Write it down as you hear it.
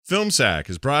FilmSack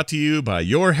is brought to you by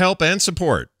your help and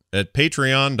support at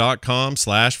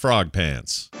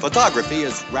patreon.com/frogpants. Photography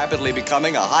is rapidly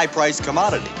becoming a high-priced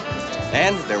commodity,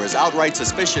 and there is outright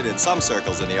suspicion in some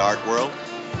circles in the art world,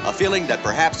 a feeling that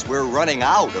perhaps we're running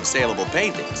out of saleable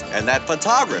paintings and that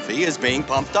photography is being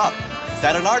pumped up,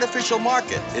 that an artificial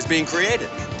market is being created,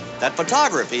 that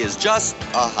photography is just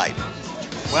a hype.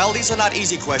 Well, these are not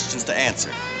easy questions to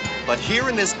answer, but here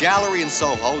in this gallery in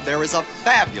Soho, there is a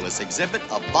fabulous exhibit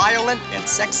of violent and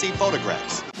sexy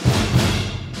photographs.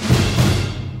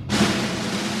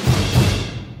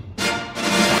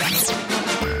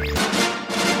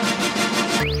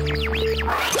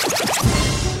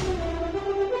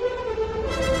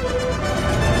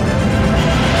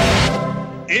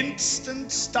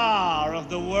 Instant star of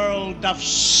the world of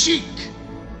chic.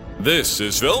 This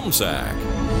is FilmSack.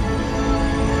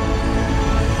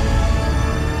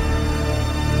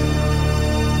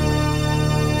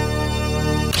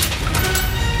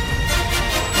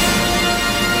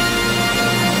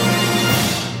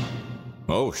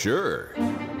 Oh, sure.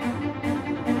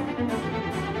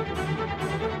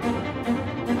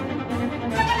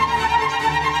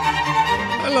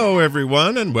 Hello,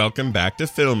 everyone, and welcome back to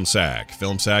FilmSack.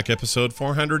 FilmSack episode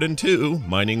 402,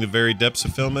 mining the very depths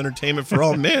of film entertainment for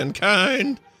all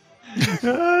mankind.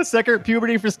 Second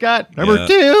puberty for Scott. Number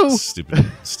 2.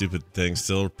 Stupid thing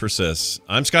still persists.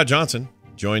 I'm Scott Johnson,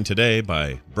 joined today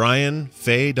by Brian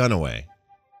Faye Dunaway.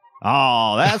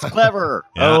 Oh, that's clever.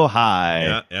 Yeah. Oh,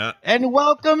 hi. Yeah. And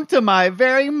welcome to my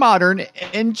very modern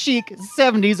and chic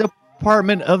 70s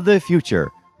apartment of the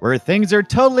future, where things are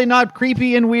totally not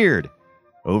creepy and weird.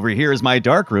 Over here is my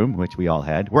dark room, which we all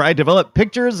had, where I developed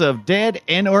pictures of dead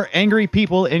and or angry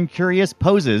people in curious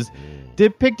poses,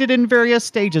 depicted in various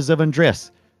stages of undress.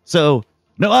 So,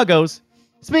 no uggos.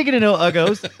 Speaking of no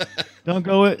uggos,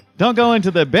 don't go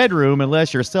into the bedroom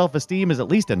unless your self-esteem is at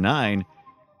least a 9.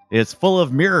 It's full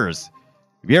of mirrors.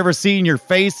 Have you ever seen your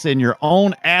face and your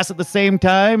own ass at the same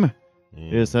time?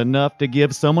 It's enough to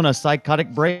give someone a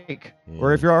psychotic break.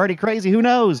 Or if you're already crazy, who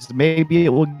knows? Maybe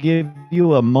it will give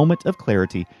you a moment of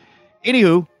clarity.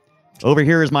 Anywho, over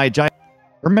here is my giant...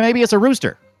 Or maybe it's a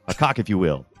rooster. A cock, if you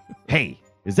will. Hey,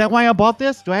 is that why I bought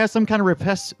this? Do I have some kind of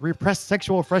repressed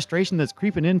sexual frustration that's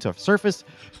creeping into surface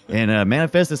and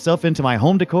manifests itself into my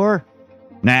home decor?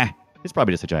 Nah, it's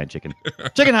probably just a giant chicken.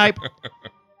 Chicken hype.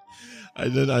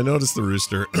 I noticed the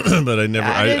rooster, but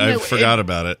I forgot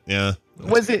about it. Yeah.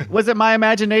 Was it my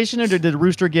imagination, or did the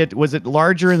rooster was it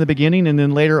larger in the beginning and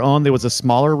then later on there was a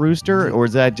smaller rooster, or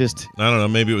is that just... I don't know.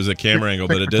 Maybe it was a camera angle,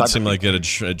 but it did seem like it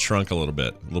had shrunk a little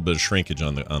bit of shrinkage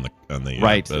on the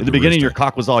right. In the beginning, rooster. your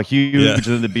cock was all huge,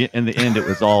 and in the end, it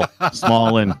was all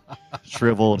small and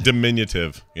shriveled.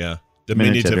 Diminutive, yeah.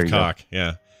 Diminutive cock,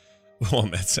 yeah. Oh,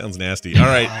 that sounds nasty. All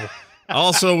right.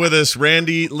 Also with us,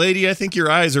 Randy. Lady, I think your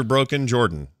eyes are broken.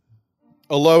 Jordan.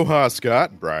 Aloha,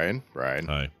 Scott. Brian.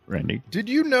 Hi. Randy. Did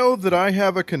you know that I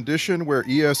have a condition where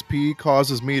ESP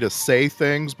causes me to say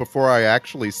things before I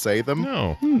actually say them?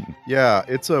 No. Yeah,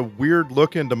 it's a weird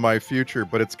look into my future,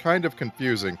 but it's kind of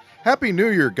confusing. Happy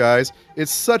New Year, guys.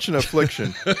 It's such an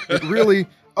affliction. It really...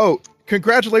 Oh,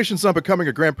 congratulations on becoming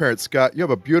a grandparent, Scott. You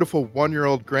have a beautiful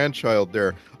 1-year-old grandchild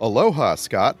there. Aloha,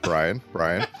 Scott. Brian.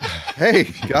 Hey,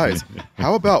 guys,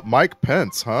 how about Mike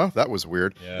Pence, huh? That was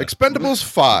weird. Yeah. Expendables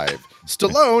 5.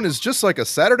 Stallone is just like a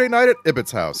Saturday night at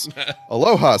Ibbott's house.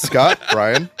 Aloha, Scott.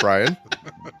 Brian.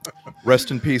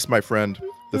 Rest in peace, my friend.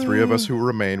 The three of us who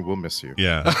remain will miss you.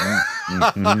 Yeah.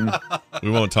 We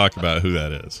won't talk about who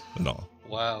that is at all.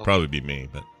 Wow. Probably be me,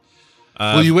 but...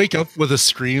 Will you wake up with a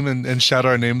scream and shout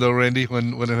our name, though, Randy,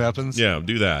 when it happens? Yeah,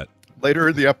 do that. Later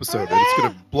in the episode, it's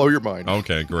going to blow your mind.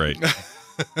 Okay, great.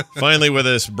 Finally with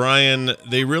us, Brian.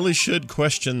 They really should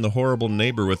question the horrible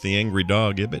neighbor with the angry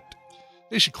dog, Ibbott.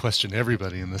 They should question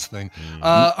everybody in this thing.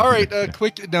 All right,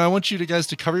 quick. Now, I want you guys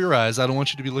to cover your eyes. I don't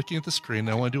want you to be looking at the screen.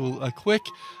 I want to do a quick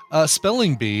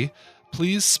spelling bee.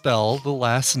 Please spell the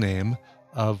last name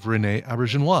of Rene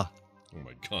Auberjonois. Oh,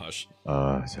 my gosh.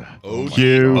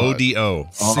 O-D-O.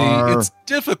 See, it's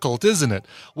difficult, isn't it?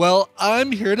 Well,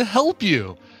 I'm here to help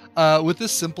you with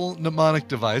this simple mnemonic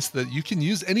device that you can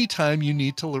use anytime you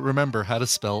need to remember how to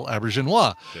spell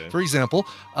Auberjonois. Okay. For example,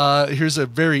 here's a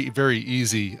very, very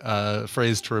easy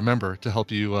phrase to remember to help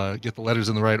you get the letters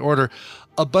in the right order.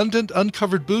 Abundant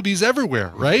uncovered boobies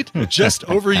everywhere, right? Just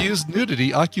overused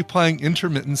nudity occupying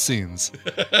intermittent scenes.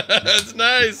 That's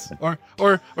nice.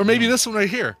 Or maybe this one right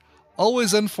here.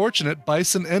 Always unfortunate,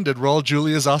 Bison ended Raul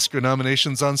Julia's Oscar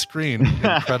nominations on screen.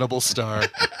 Incredible star.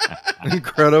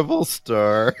 Incredible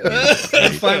star.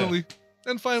 And finally,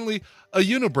 a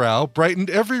unibrow brightened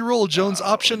every role Jones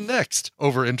optioned next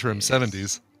over interim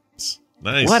 70s.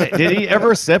 Nice. What did he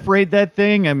ever separate that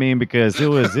thing? I mean, because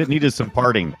it needed some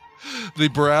parting. The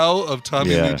brow of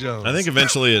Tommy Yeah. Lee Jones. I think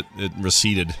eventually it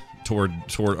receded toward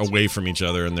away from each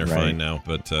other, and they're Right. fine now.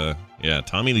 But yeah,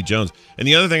 Tommy Lee Jones. And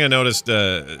the other thing I noticed,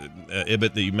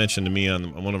 Ibbot, that you mentioned to me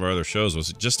on one of our other shows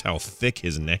was just how thick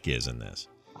his neck is in this.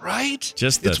 right?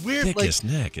 Just the It's weird, thickest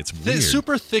neck. It's weird.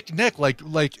 Super thick neck, like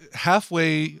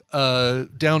halfway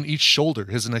down each shoulder,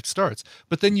 his neck starts.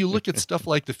 But then you look at stuff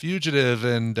like The Fugitive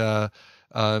and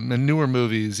newer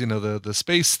movies, you know, the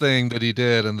space thing that he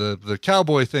did and the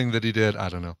cowboy thing that he did. I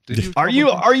don't know. Did you?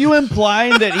 Are you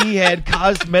implying that he had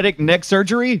cosmetic neck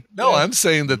surgery? No, I'm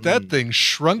saying that thing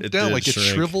shrunk It down, did like it shrink.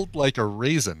 shriveled like a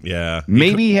raisin. Yeah.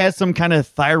 Maybe he has some kind of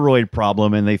thyroid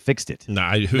problem and they fixed it.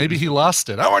 Nah, Maybe he lost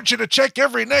it. I want you to check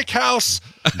every neck house,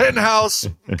 hen house,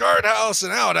 guardhouse,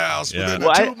 and outhouse Yeah. within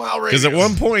Well, a 2-mile radius. because at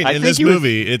one point I in think this he was-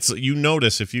 movie, it's you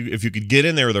notice if you could get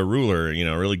in there with a ruler, you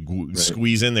know, really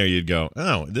squeeze in there, you'd go,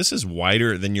 oh, this is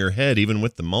wider than your head, even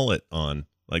with the mullet on.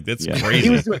 Like that's Yeah.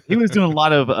 crazy. He was doing a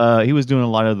lot of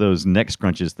those neck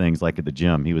scrunches things like at the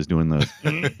gym. He was doing those.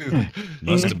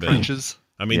 Must have been. Crunches.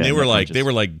 I mean, Yeah, they were neck like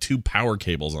crunches. two power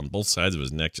cables on both sides of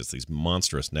his neck, just these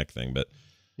monstrous neck thing. But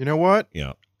You know what?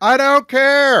 yeah, I don't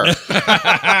care.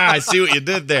 I see what you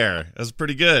did there. That was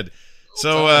pretty good.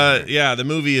 So yeah, the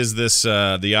movie is this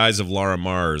The Eyes of Laura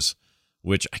Mars,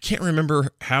 which I can't remember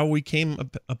how we came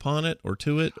upon it or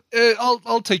to it.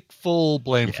 I'll take full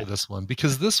blame for this one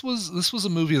because this was a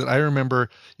movie that I remember.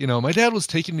 You know, my dad was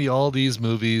taking me all these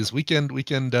movies. Weekend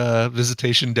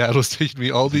visitation. Dad was taking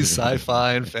me all these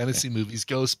sci-fi and fantasy movies,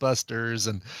 Ghostbusters,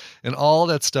 and all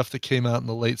that stuff that came out in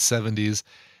the late '70s.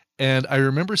 And I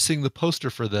remember seeing the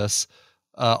poster for this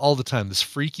all the time. This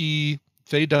freaky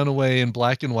Faye Dunaway in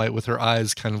black and white with her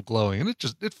eyes kind of glowing, and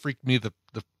it freaked me the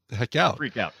heck out.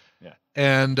 Freak out. Yeah.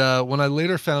 And when I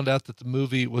later found out that the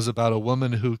movie was about a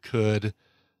woman who could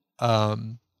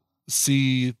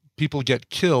see people get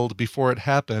killed before it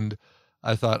happened,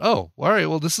 I thought, oh, all right,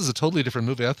 well, this is a totally different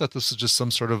movie. I thought this was just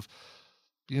some sort of,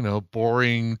 you know,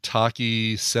 boring,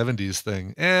 talky 70s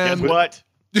thing. And what?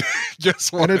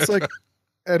 guess what?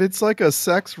 And it's like a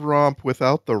sex romp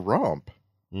without the romp.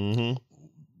 Mm-hmm.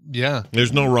 Yeah.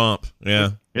 There's no romp.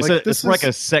 Yeah, It's, Like, it's like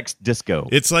a sex disco.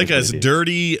 it's like is a what it is.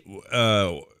 dirty.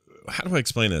 How do I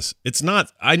explain this? It's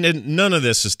not. None of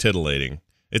this is tittillating.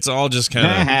 It's all just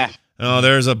kind of. Oh,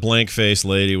 there's a blank faced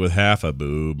lady with half a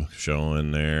boob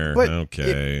showing there. But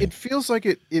Okay. it feels like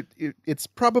it's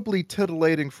probably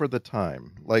titillating for the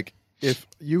time. Like if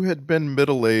you had been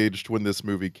middle aged when this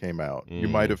movie came out, you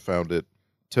might have found it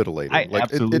titillating. I Like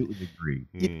absolutely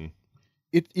agree.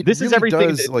 It This is really everything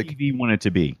does, that like, TV wanted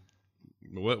to be.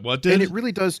 What did? and it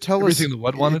really does tell Everything us that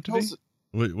what wanted to be? tells-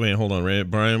 Wait, hold on,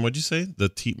 Brian. What'd you say? The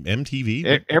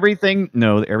MTV? Everything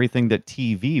that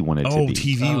TV wanted to Oh, be.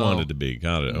 TV Oh. wanted to be.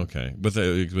 Got it. Okay, with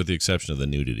the exception of the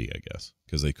nudity, I guess,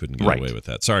 because they couldn't get Right. away with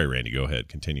that. Sorry, Randy. Go ahead.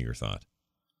 Continue your thought.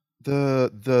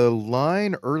 The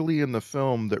line early in the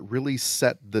film that really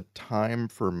set the time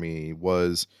for me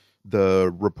was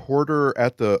the reporter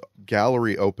at the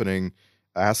gallery opening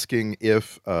asking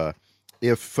if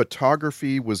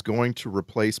photography was going to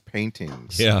replace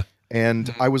paintings. Yeah.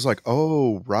 And I was like,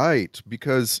 oh, right,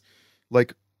 because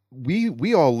like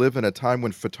we all live in a time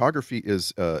when photography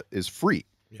is free.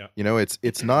 Yeah. You know,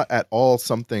 it's not at all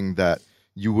something that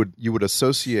you would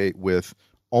associate with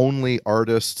only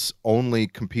artists only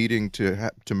competing to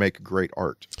make great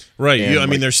art. Right. And, I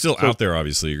mean, like, they're still so- out there.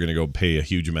 Obviously, you're going to go pay a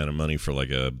huge amount of money for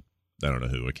like I don't know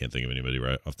who. I can't think of anybody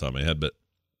right off the top of my head, but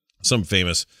some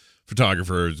famous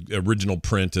photographer's original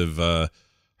print of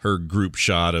her group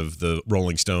shot of the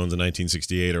Rolling Stones in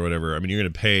 1968 or whatever. I mean, you're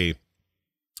going to pay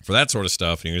for that sort of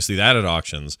stuff, and you're going to see that at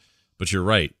auctions. But you're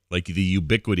right, like the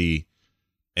ubiquity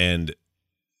and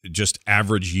just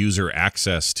average user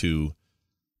access to,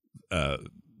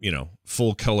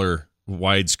 full color,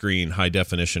 widescreen, high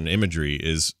definition imagery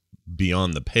is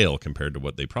beyond the pale compared to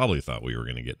what they probably thought we were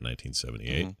going to get in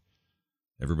 1978. Mhm.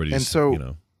 Everybody's,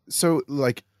 And so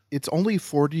like it's only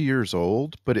 40 years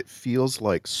old, but it feels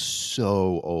like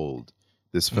so old,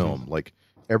 this film. Like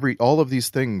all of these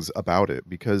things about it,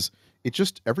 because it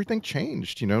just everything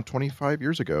changed, 25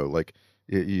 years ago. Like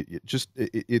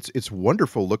it's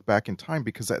wonderful look back in time,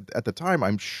 because at the time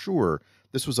I'm sure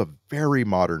this was a very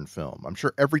modern film. I'm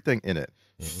sure everything in it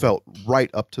felt right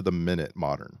up to the minute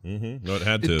modern. Mm-hmm. No, it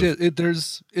had It to. did.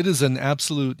 It is an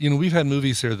absolute. We've had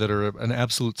movies here that are an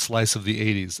absolute slice of the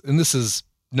 '80s, and this is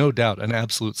no doubt an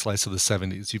absolute slice of the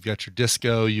 '70s. You've got your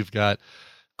disco, you've got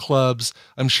clubs.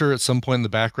 I'm sure at some point in the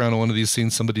background of one of these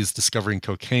scenes, somebody's discovering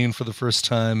cocaine for the first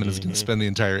time and is going to spend the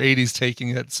entire '80s taking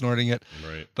it, snorting it.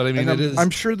 Right. But I mean, And it is.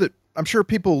 I'm sure that I'm sure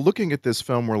people looking at this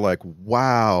film were like,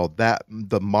 wow, that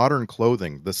the modern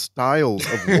clothing, the styles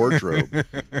of wardrobe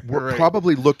Right.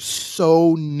 probably looked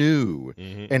so new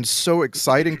and so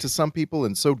exciting to some people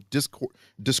and so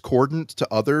discordant to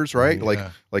others, right?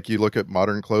 Yeah. Like you look at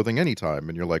modern clothing anytime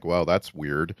and you're like, wow, that's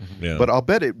weird. Yeah. But I'll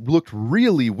bet it looked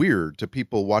really weird to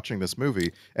people watching this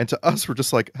movie. And to us, we're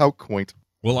just like, how quaint.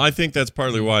 Well, I think that's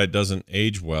partly why it doesn't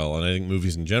age well, and I think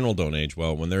movies in general don't age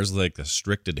well. When there's like a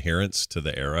strict adherence to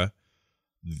the era,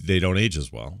 they don't age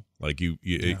as well. Like you're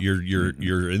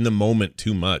in the moment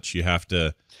too much. You have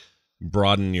to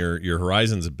broaden your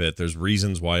horizons a bit. There's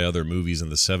reasons why other movies in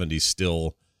the 70s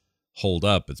still hold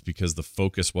up. It's because the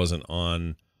focus wasn't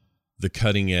on the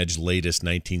cutting edge latest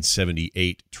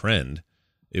 1978 trend.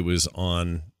 It was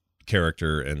on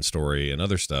character and story and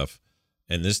other stuff.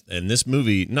 And this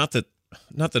movie, not that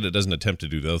it doesn't attempt to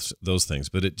do those things,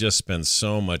 but it just spends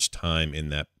so much time in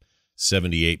that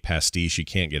 78 pastiche you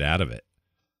can't get out of it.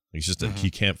 It's just you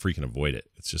can't freaking avoid it.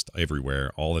 It's just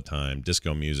everywhere all the time.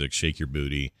 Disco music, shake your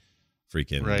booty,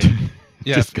 freaking Right.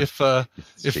 Yeah, if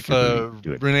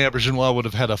Rene Auberjonois would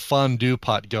have had a fondue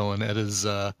pot going at his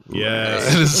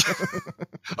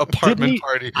apartment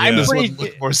party, this would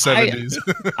look more 70s.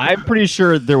 I'm pretty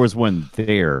sure there was one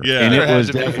there. Yeah. And There it had was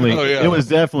to be. definitely Oh, yeah. it was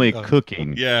definitely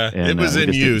cooking. Yeah, And, it was we in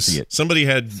just didn't use. see it. Somebody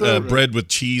had bread with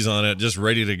cheese on it, just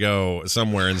ready to go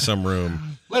somewhere in some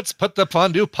room. Let's put the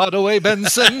fondue pot away,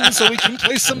 Benson, so we can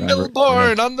play some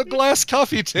Milborn on the glass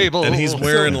coffee table. And he's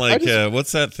wearing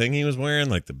what's that thing he was wearing?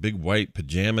 Like the big white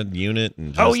pajama unit.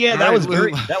 And Oh yeah, that was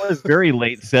very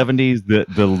late 70s.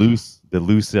 The loose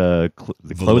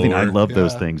clothing. I Velour. love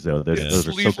those things though. Those are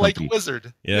so Sleeve like comfy.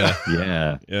 wizard. Yeah,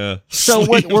 Yeah. yeah. So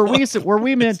what were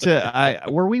we meant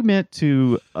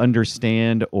to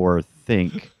understand or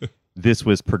think this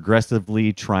was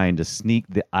progressively trying to sneak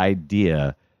the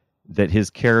idea that his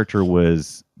character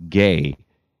was gay,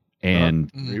 and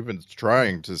Even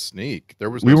trying to sneak. There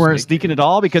was we no weren't sneaking. sneaking at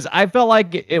all? Because I felt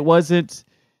like it wasn't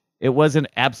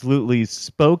absolutely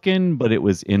spoken, but it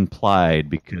was implied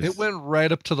because It went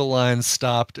right up to the line,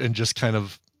 stopped, and just kind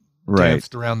of right.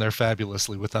 danced around there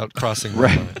fabulously without crossing the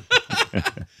Right. line.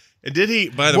 Did he?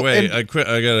 By the way, I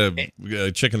got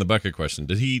a chick in the bucket question.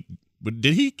 Did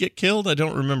he get killed? I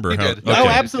don't remember. He how. did. Oh, Okay.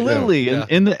 absolutely! Yeah.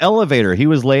 In the elevator, he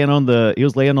was laying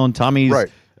on Tommy's Right.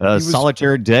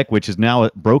 solitaire deck, which is now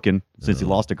broken since he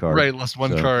lost a card. Right, lost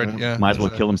one So, card. Yeah, Might as well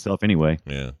kill himself anyway.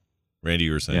 Yeah, Randy,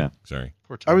 you were saying. Yeah. Sorry.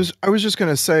 Poor I Tommy. was just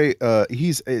gonna say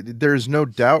he's there's no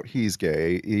doubt he's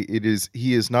gay.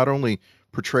 He is not only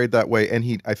portrayed that way,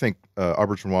 and I think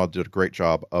Auberjonois did a great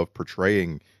job of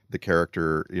portraying the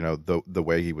character, the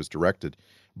way he was directed.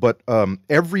 But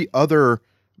every other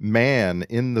man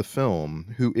in the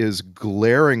film who is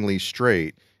glaringly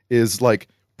straight is like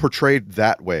portrayed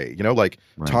that way. Right.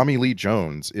 Tommy Lee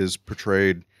Jones is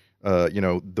portrayed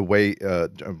the way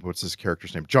what's his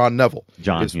character's name? John Neville.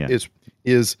 John, is, yeah.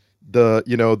 is the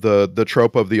the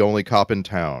trope of the only cop in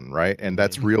town, right? And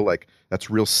that's real, that's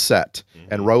real set.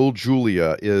 And Raul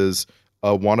Julia is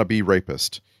a wannabe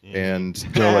rapist, and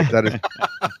that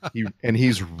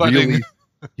is Budding.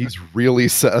 he's really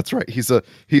set. That's right. He's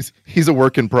a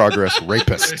work in progress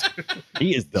rapist,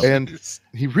 He is the and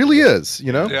he really is.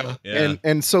 Yeah. Yeah.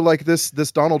 And so this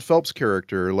Donald Phelps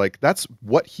character, that's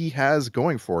what he has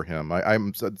going for him.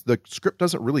 The script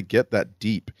doesn't really get that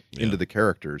deep into the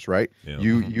characters, right? Yeah.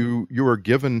 You are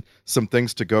given some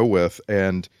things to go with,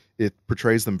 and it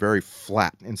portrays them very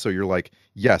flat. And so you're like,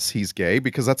 yes, he's gay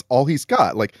because that's all he's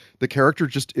got. The character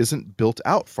just isn't built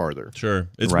out farther. Sure.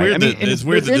 It's right. weird. I mean, that, it's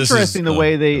weird that this is interesting the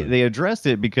way they addressed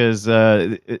it because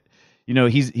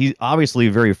he's obviously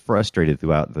very frustrated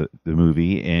throughout the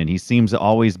movie, and he seems to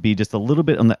always be just a little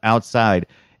bit on the outside.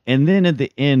 And then at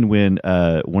the end, when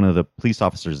one of the police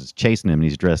officers is chasing him, and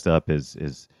he's dressed up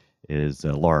as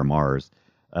Laura Mars,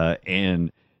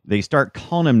 and they start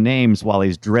calling him names while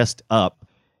he's dressed up.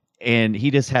 And he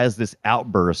just has this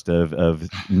outburst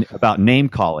about name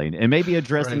calling and maybe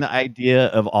addressing the idea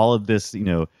of all of this,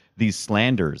 these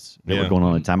slanders that were going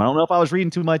on at the time. I don't know if I was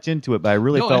reading too much into it, but I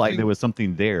really felt like there was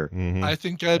something there. Mhm. I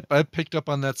think I picked up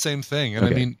on that same thing, and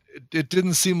Okay. I mean, it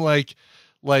didn't seem like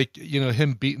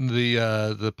him beating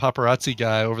the paparazzi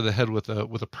guy over the head with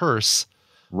a purse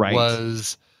Right.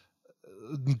 was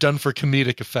done for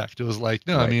comedic effect. It was like,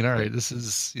 no, I Right. mean, all right, this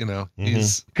is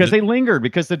he's Because they lingered,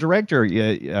 because the director,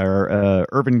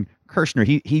 Irvin Kershner,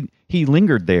 he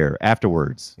lingered there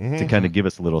afterwards to kind of give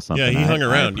us a little something. Yeah, he hung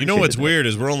around. You know what's appreciated weird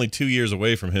is we're only 2 years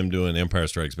away from him doing Empire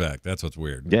Strikes Back. That's what's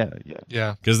weird. that.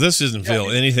 Yeah. Because this doesn't feel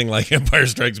anything like Empire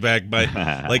Strikes Back.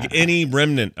 Like any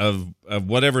remnant of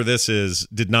whatever this is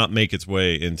did not make its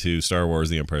way into Star Wars: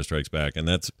 The Empire Strikes Back, and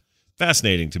that's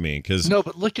fascinating to me because No,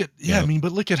 but look at I mean,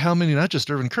 but look at how many, not just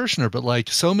Irvin Kershner, but like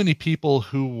so many people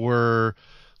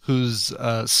whose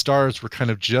stars were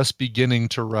kind of just beginning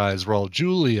to rise. Raul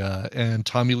Julia and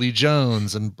Tommy Lee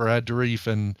Jones and Brad Dourif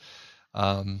and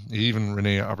even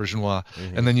Rene Auberjonois.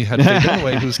 And then you had Faye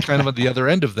Dunaway, who's kind of at the other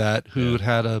end of that, who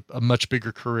had a much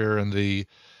bigger career in the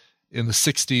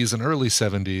 60s and early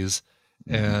 70s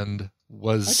and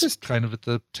was kind of at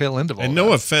the tail end of all and that.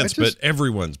 no offense, but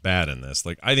everyone's bad in this.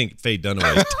 Like, I think Faye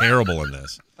Dunaway is terrible in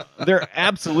this. They're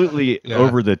absolutely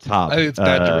over the top. I think it's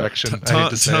bad direction. I hate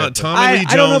to say it, but- Tommy Lee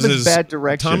I don't know if Jones it's is bad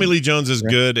direction. Tommy Lee Jones is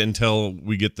good until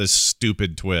we get this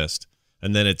stupid twist,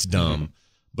 and then it's dumb.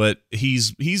 But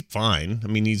he's fine. I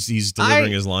mean, he's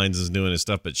delivering his lines, is doing his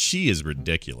stuff. But she is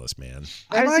ridiculous, man.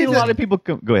 I've seen a lot of people.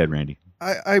 Go ahead, Randy.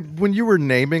 I when you were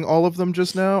naming all of them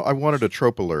just now, I wanted a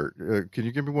trope alert. Can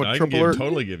you give me one trope alert?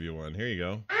 Totally give you one. Here you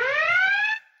go.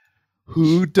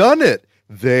 Who done it?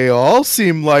 They all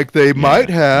seem like they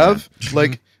might have.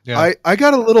 Like I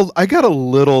got a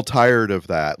little tired of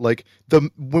that. Like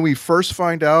when we first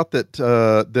find out that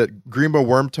that Grima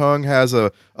Wormtongue has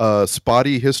a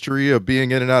spotty history of being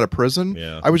in and out of prison,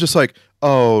 I was just like,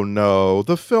 oh no,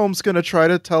 the film's gonna try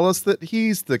to tell us that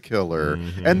he's the killer.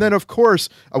 And then of course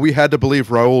we had to believe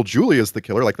Raul Julia is the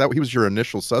killer. Like that, he was your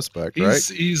initial suspect, right?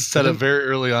 He's set it very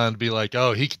early on to be like,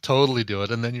 oh, he could totally do it,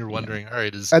 and then you're wondering, all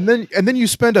right, and then you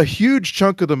spend a huge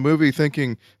chunk of the movie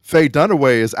thinking Faye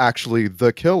Dunaway is actually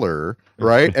the killer,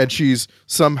 right? And she's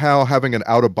somehow having an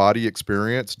out of body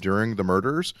experience during the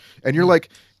murders, and you're like,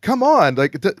 come on,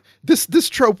 like this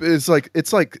trope is like,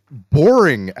 it's like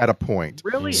boring at a point.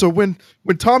 Really? So when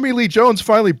Tommy Lee Jones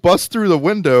finally busts through the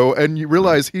window and you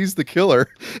realize he's the killer,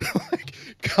 like,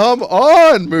 come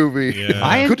on, movie.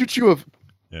 Yeah. Couldn't you have?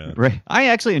 Yeah. Right. I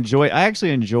actually enjoy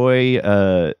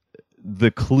the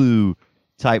Clue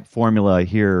type formula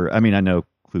here. I mean, I know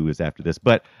Clue is after this,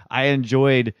 but I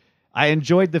enjoyed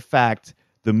the fact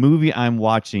the movie I'm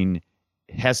watching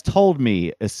has told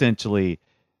me essentially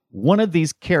one of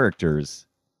these characters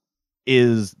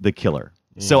is the killer.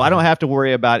 So I don't have to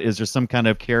worry about, is there some kind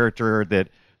of character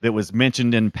that was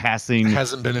mentioned in passing,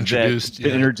 hasn't been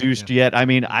introduced yet. I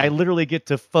mean, I literally get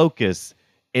to focus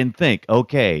and think,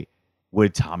 okay,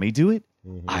 would Tommy do it?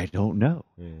 I don't know.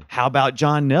 How about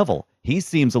John Neville? He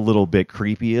seems a little bit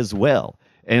creepy as well.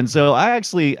 And so I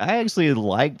actually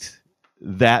liked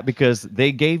that because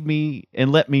they gave me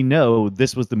and let me know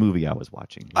this was the movie I was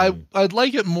watching. I'd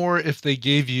like it more if they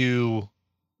gave you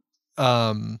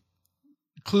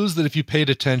clues that if you paid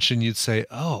attention, you'd say,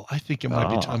 oh, I think it might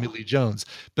be Tommy Lee Jones.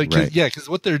 But because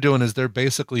what they're doing is they're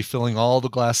basically filling all the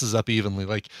glasses up evenly.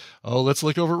 Like, oh, let's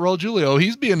look over at Raul Julia. Oh,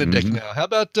 he's being a dick now. How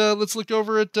about let's look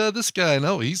over at this guy?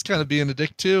 No, he's kind of being a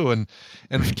dick too. And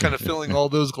kind of filling all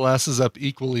those glasses up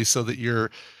equally so that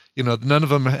you're, none of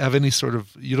them have any sort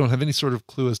of, you don't have any sort of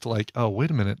clue as to like, oh,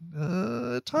 wait a minute.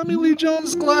 Tommy Lee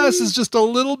Jones' glass is just a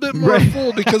little bit more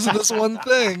full because of this one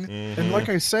thing. And like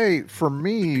I say, for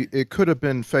me, it could have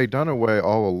been Faye Dunaway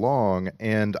all along.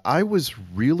 And I was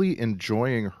really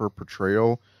enjoying her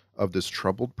portrayal of this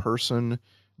troubled person,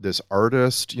 this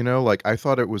artist, like I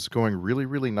thought it was going really,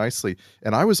 really nicely.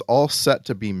 And I was all set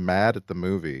to be mad at the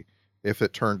movie if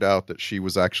it turned out that she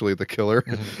was actually the killer.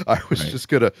 I was just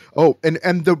gonna,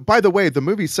 by the way, the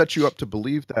movie sets you up to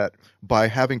believe that by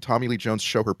having Tommy Lee Jones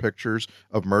show her pictures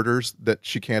of murders that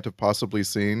she can't have possibly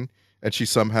seen, and she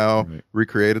somehow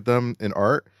recreated them in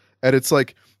art. And it's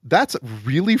like, that's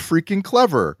really freaking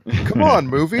clever. Come on,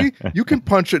 movie. You can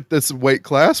punch at this weight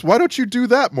class. Why don't you do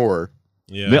that more?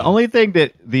 Yeah. The only thing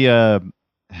that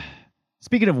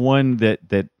speaking of one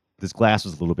that this glass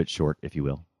was a little bit short, if you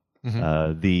will,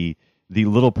 the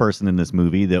little person in this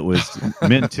movie that was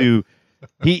meant to,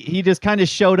 he just kind of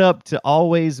showed up to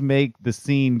always make the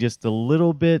scene just a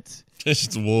little bit. It's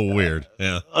just a little weird.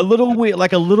 Yeah. A little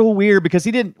weird because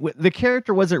the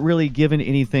character wasn't really given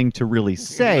anything to really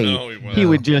say. No, he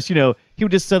would just, he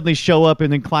would just suddenly show up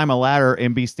and then climb a ladder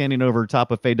and be standing over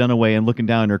top of Faye Dunaway and looking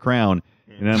down at her crown.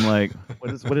 And I'm like,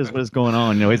 what is going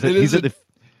on? He's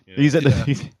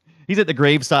at the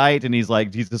grave site and he's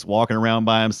just walking around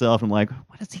by himself. I'm like,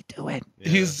 what is he doing?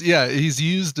 Yeah. He's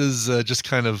used as just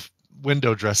kind of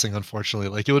window dressing, unfortunately.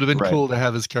 Like, it would have been cool to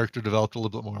have his character developed a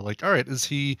little bit more. Like, all right, is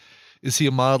he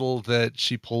a model that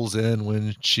she pulls in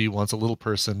when she wants a little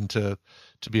person to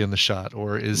be in the shot,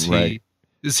 or is he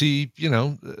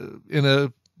in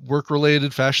a work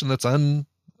related fashion that's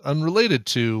unrelated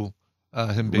to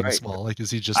him being small? Like,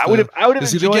 is he just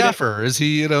is he the gaffer? Is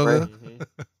he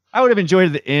I would have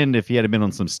enjoyed the end if he had been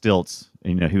on some stilts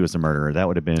who was the murderer. That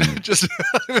would have been Just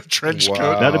in a trench Wow.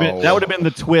 coat. that would have been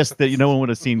the twist that no one would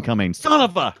have seen coming. Son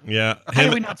of a! Yeah, How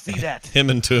did we not see that? him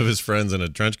and two of his friends in a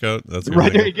trench coat. That's a good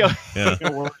Right thing. there you go. Yeah,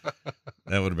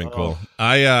 that would have been cool.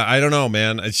 I don't know,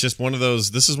 man. It's just one of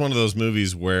those. This is one of those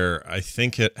movies where I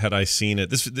think had I seen it.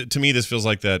 This to me, this feels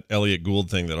like that Elliot Gould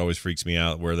thing that always freaks me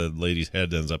out, where the lady's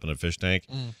head ends up in a fish tank.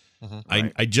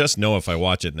 I just know if I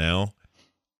watch it now,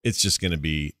 it's just going to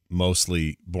be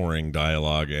mostly boring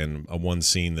dialogue and a one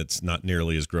scene that's not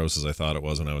nearly as gross as I thought it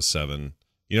was when I was 7.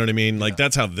 You know what I mean? Like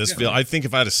that's how this feels. I think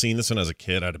if I'd have seen this when I was a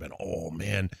kid, I'd have been, oh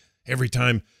man, every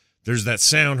time there's that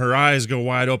sound, her eyes go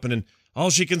wide open and all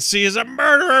she can see is a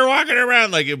murderer walking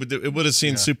around. Like it would have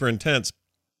seemed super intense.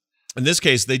 In this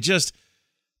case,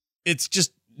 it's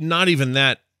just not even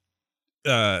that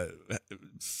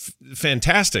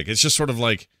fantastic. It's just sort of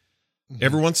like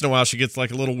every once in a while she gets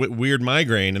like a little weird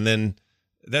migraine, and then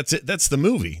that's it. That's the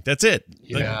movie. That's it.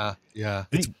 Like, Yeah.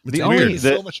 It's The weird. only-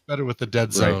 So much better with the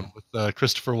Dead Zone with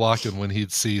Christopher Walken when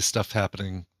he'd see stuff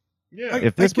happening. yeah.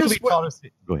 If this I guess movie taught us,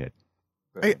 go ahead.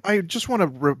 I just want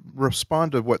to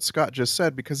respond to what Scott just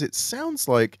said, because it sounds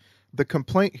like the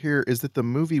complaint here is that the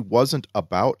movie wasn't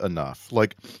about enough.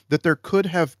 Like that there could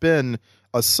have been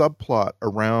a subplot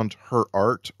around her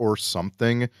art or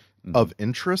something of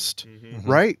interest,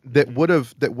 right? That would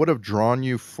have drawn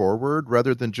you forward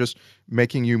rather than just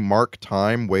making you mark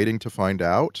time waiting to find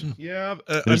out. Yeah.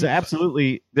 There's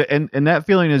absolutely, and that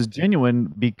feeling is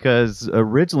genuine because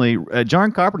originally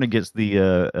John Carpenter gets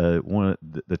the one of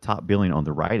the top billing on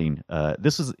the writing.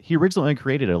 He originally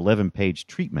created an 11-page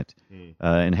treatment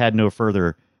and had no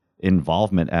further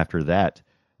involvement after that,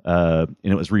 and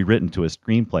it was rewritten to a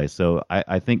screenplay. So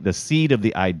I think the seed of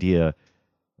the idea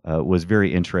was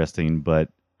very interesting, but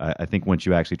I think once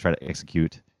you actually try to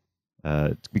execute,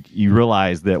 you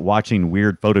realize that watching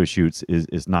weird photo shoots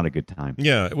is not a good time.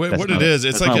 Yeah, what That's it not is, a-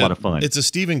 it's that's like not a lot of fun. It's a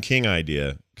Stephen King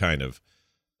idea, kind of.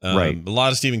 Right. A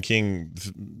lot of Stephen King.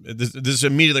 This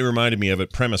immediately reminded me of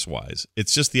it premise-wise.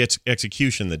 It's just the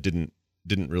execution that didn't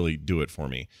really do it for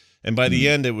me. And by the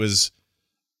end, it was.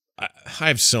 I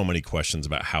have so many questions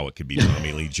about how it could be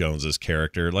Tommy Lee Jones's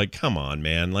character. Like, come on,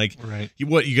 man! Like,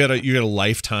 you got a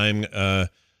lifetime,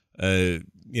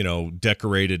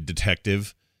 decorated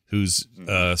detective who's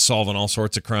solving all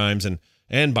sorts of crimes.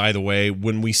 And by the way,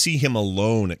 when we see him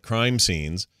alone at crime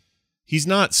scenes, he's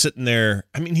not sitting there.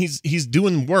 I mean, he's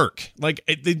doing work. Like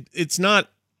it's not.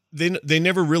 They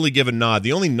never really give a nod.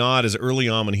 The only nod is early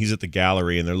on when he's at the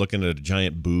gallery and they're looking at a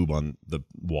giant boob on the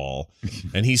wall,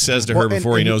 and he says to her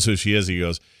before he knows who she is, he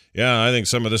goes, "Yeah, I think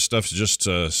some of this stuff's just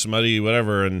smutty,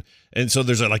 whatever." And so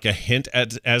there's like a hint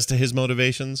as to his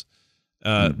motivations.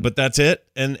 But that's it,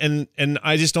 and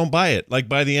I just don't buy it. Like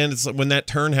by the end, it's like when that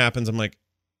turn happens, I'm like,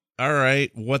 all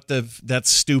right, that's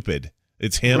stupid.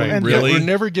 It's him, And really. we're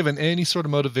never given any sort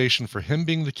of motivation for him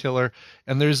being the killer.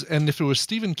 And if it was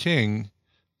Stephen King,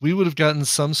 we would have gotten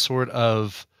some sort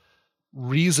of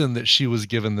reason that she was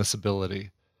given this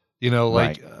ability. I'm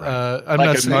not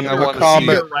saying I want to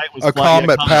see A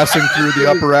comet passing through the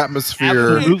upper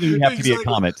atmosphere. Absolutely, you have to be a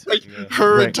comet. like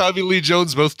her and Tommy Lee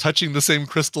Jones both touching the same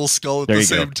crystal skull at There the you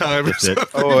go. same time. That's it.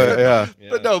 Oh yeah.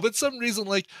 But some reason,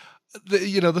 like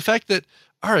the fact that,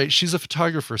 all right, she's a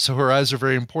photographer, so her eyes are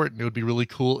very important. It would be really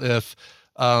cool if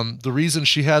the reason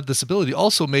she had this ability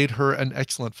also made her an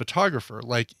excellent photographer.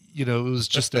 Like, it was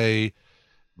just an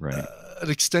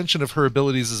extension of her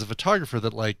abilities as a photographer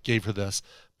that like gave her this.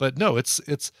 But no, it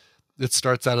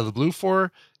starts out of the blue for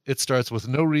her. It starts with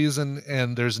no reason,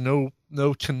 and there's no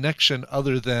connection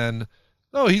other than,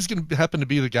 oh, he's going to happen to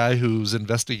be the guy who's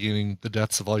investigating the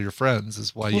deaths of all your friends.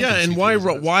 Is why. And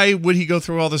why would he go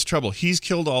through all this trouble? He's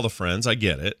killed all the friends. I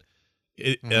get it.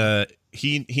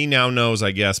 He now knows,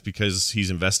 I guess, because he's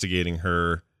investigating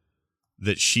her,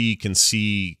 that she can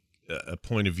see a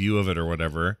point of view of it or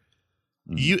whatever.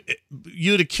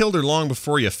 You'd have killed her long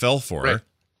before you fell for her.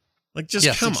 Like,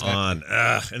 just come on.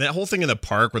 Ugh. And that whole thing in the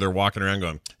park where they're walking around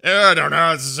going, I don't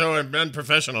know, it's so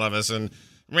unprofessional of us. And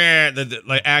man,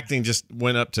 the acting just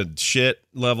went up to shit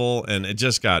level, and it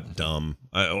just got dumb.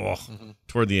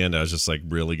 Toward the end, I was just like,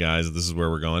 really, guys, this is where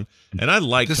we're going? And I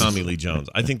like Tommy Lee Jones.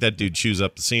 I think that dude chews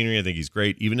up the scenery. I think he's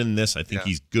great. Even in this, I think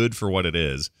he's good for what it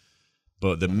is.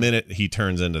 But the minute he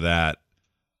turns into that,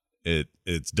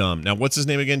 it's dumb. Now, what's his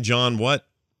name again? John what?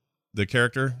 The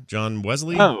character? John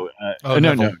Wesley? No.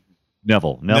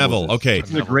 Neville. Okay.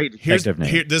 It's a great detective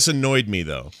name. This annoyed me,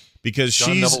 though, because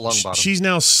John Neville Longbottom. she's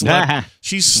now slept.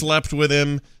 She's slept with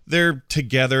him. They're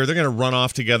together. They're going to run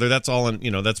off together. That's all.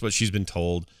 That's what she's been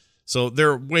told. So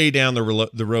they're way down the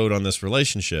road on this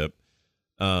relationship.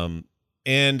 And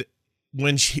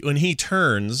when he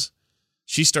turns,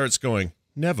 she starts going,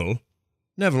 Neville,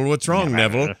 what's wrong,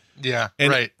 Neville? Yeah,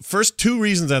 And right. first, 2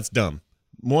 reasons that's dumb.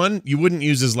 One, you wouldn't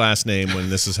use his last name when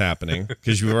this is happening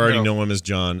because you already know him as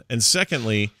John. And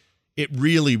secondly, it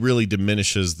really, really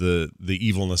diminishes the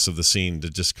evilness of the scene to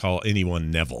just call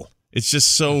anyone Neville. It's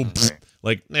just so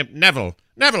like Neville,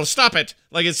 stop it!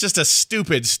 Like it's just a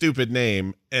stupid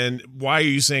name. And why are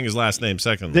you saying his last name?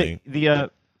 Secondly,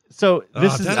 So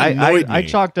this is that I annoyed me.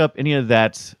 chalked up any of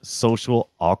that social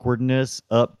awkwardness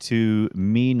up to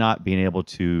me not being able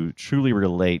to truly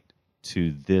relate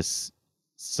to this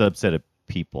subset of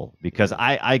people because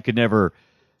I could never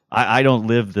I don't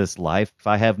live this life.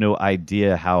 I have no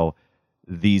idea how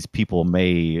these people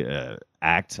may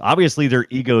act. Obviously their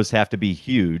egos have to be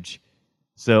huge.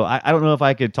 So I don't know if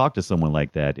I could talk to someone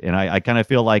like that. And I kind of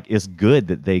feel like it's good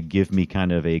that they give me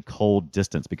kind of a cold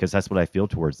distance because that's what I feel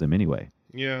towards them anyway.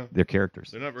 yeah, Their characters.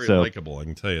 they're not very So, likable. I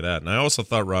can tell you that. And I also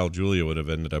thought Raul Julia would have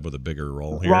ended up with a bigger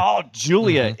role here. Raul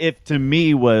Julia, if to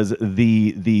me was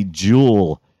the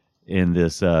jewel in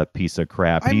this piece of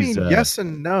crap. I He's, mean, yes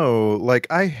and no. Like,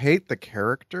 I hate the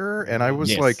character, and I was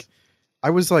Yes.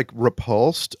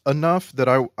 repulsed enough that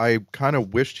I kind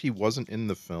of wished he wasn't in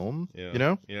the film. Yeah, You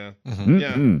know? yeah. Mm-mm.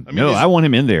 I mean, no, he's- I want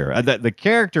him in there. The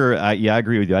character, I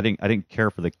agree with you. I didn't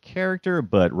care for the character,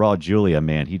 but Raul Julia,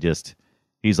 man,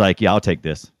 he's like, yeah, I'll take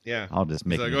this. Yeah, I'll just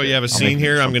make. He's like, it oh, you have a I'll scene make it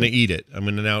here. I'm something." going to eat it. I'm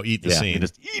going to now eat the Yeah, scene.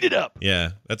 just eat it up.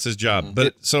 Yeah, that's his job.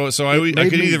 But so I it could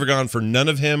made me- either have gone for none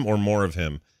of him or more of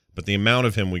him. But the amount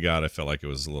of him we got, I felt like it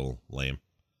was a little lame.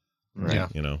 Yeah.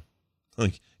 You know,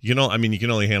 like you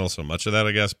can only handle so much of that,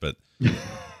 I guess. But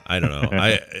I don't know.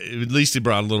 At least he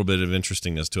brought a little bit of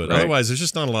interestingness to it. Right. Otherwise, there's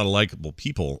just not a lot of likable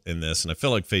people in this. And I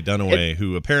feel like Faye Dunaway,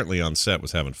 who apparently on set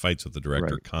was having fights with the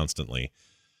director Right. constantly,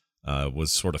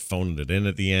 was sort of phoning it in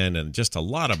at the end, and just a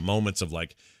lot of moments of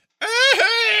like,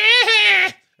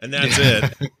 and that's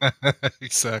it.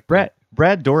 Exactly.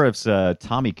 Brad Dourif's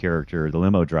Tommy character, the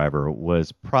limo driver,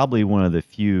 was probably one of the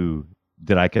few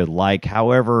that I could like.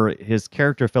 However, his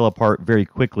character fell apart very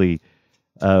quickly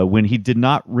when he did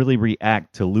not really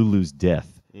react to Lulu's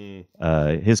death.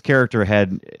 His character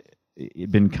had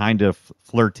been kind of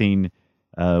flirting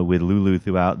with Lulu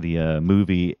throughout the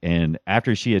movie, and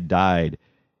after she had died,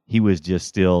 he was just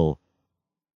still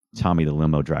Tommy the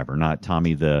limo driver, not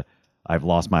Tommy the I've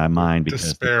lost my mind because the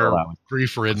Despair, girl I was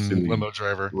grief-ridden pursuing. limo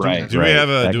driver. Right. Do we have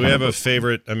that a kind of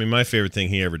favorite? I mean, my favorite thing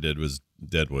he ever did was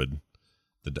Deadwood.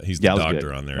 He's the Yeah, it was doctor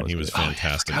good. on there, That and he was was good.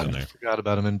 fantastic in I there. forgot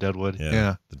about him in Deadwood. Yeah,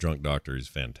 Yeah. the drunk doctor is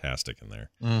fantastic in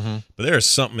there. Mm-hmm. But there's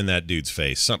something in that dude's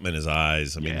face, something in his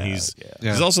eyes. I mean, Yeah, he's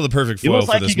yeah. he's also the perfect It foil was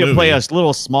for like this you could movie. play a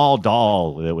little small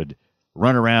doll that would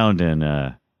run around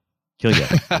and kill you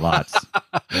lots.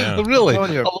 Yeah. Really?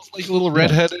 telling you. Almost like a little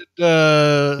redheaded.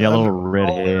 Yeah, a little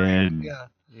redhead. Yeah.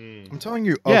 I'm telling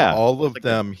you, of Yeah. all of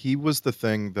them, he was the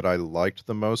thing that I liked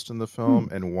the most in the film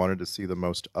and wanted to see the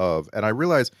most of. And I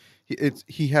realized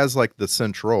he has like the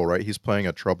central role, right? He's playing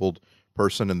a troubled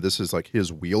person, and this is like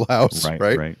his wheelhouse,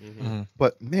 right?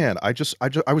 But man, I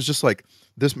was just like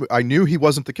this. I knew he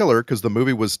wasn't the killer because the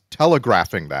movie was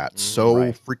telegraphing that so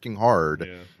freaking hard,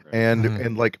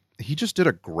 and like he just did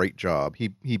a great job.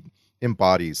 He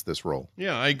embodies this role.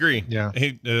 Yeah, I agree. Yeah.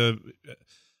 Hey,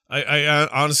 I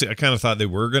honestly, I kind of thought they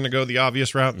were going to go the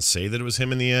obvious route and say that it was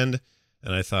him in the end.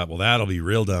 And I thought, well, that'll be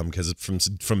real dumb because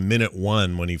from minute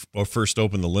one, when he first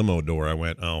opened the limo door, I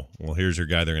went, oh, well, here's your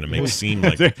guy they're going to make seem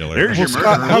like the killer. Here's your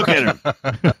murderer. Look at him.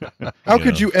 How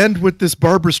could you end with this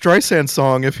Barbra Streisand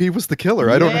song if he was the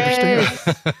killer? I don't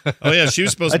understand. Oh, yeah, she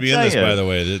was supposed to be in I this, tell ya. by the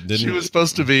way. Didn't She was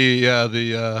supposed to be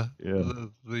the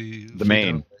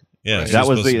main. Yeah, she That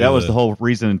was supposed to be the whole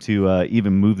reason to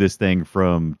even move this thing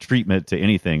from treatment to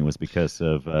anything was because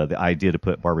of the idea to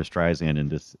put Barbra Streisand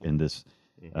in this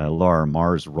Laura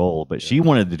Mars role. But she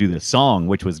wanted to do the song,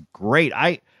 which was great.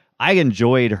 I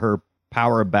enjoyed her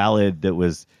power ballad that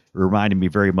was reminding me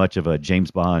very much of a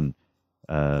James Bond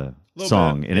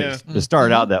song, bit, and yeah. it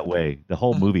started out that way. The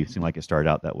whole movie seemed like it started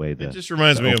out that way. It just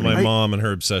reminds the me of opening. my mom and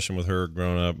her obsession with her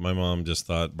growing up. My mom just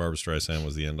thought Barbra Streisand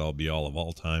was the end all be all of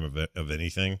all time of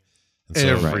anything. And so,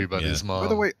 Everybody's mom. By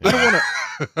the way, I don't want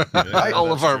to.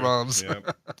 All of our moms.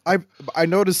 I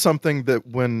noticed something that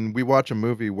when we watch a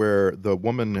movie where a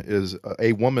woman is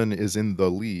in the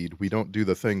lead, we don't do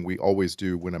the thing we always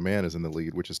do when a man is in the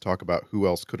lead, which is talk about who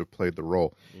else could have played the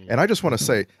role. And I just want to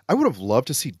say, I would have loved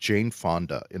to see Jane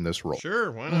Fonda in this role.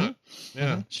 Sure, why not?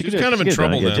 Yeah, she was could've- kind of she in could've done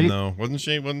trouble it, yeah. then, though, wasn't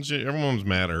she? Everyone was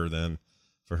mad at her then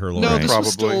for her little. No, Right. this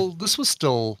was Probably. still. This was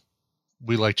still.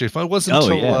 We like Jay Fonda. It wasn't Oh,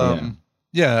 until yeah.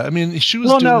 Yeah, I mean, she was.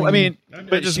 Well, doing, no, I mean,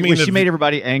 but just she, mean she the- made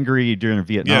everybody angry during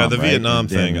Vietnam. Yeah, the right? Vietnam And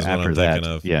then thing is what after I'm that,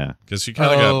 thinking of. Yeah, because she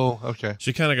kind of got okay.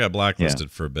 she kind of got blacklisted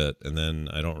for a bit, and then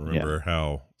I don't remember Yeah.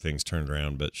 how things turned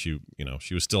around. But she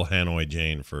was still Hanoi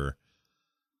Jane for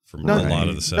a None- lot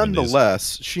of the 70s.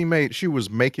 Nonetheless, she was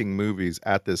making movies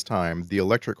at this time. The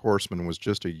Electric Horseman was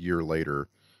just a year later.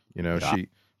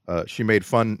 She made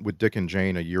Fun with Dick and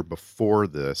Jane a year before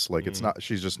this. Like it's not.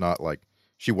 She's just not like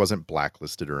she wasn't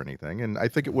blacklisted or anything. And I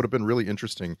think it would have been really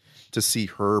interesting to see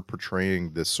her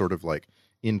portraying this sort of like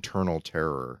internal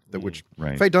terror. That which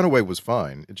right. Faye Dunaway was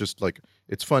fine. It just like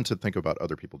it's fun to think about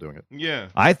other people doing it. Yeah,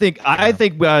 I think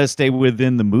we ought to stay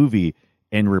within the movie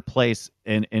and replace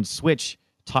and switch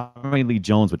Tommy Lee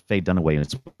Jones with Faye Dunaway and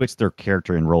switch their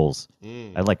character and roles.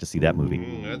 I'd like to see that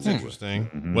movie. that's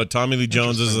interesting. What, Tommy Lee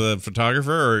Jones is a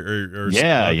photographer or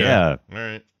Yeah, okay. yeah. All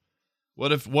right.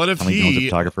 What if Tommy Lee Jones is a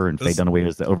photographer and Faye Dunaway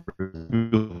is the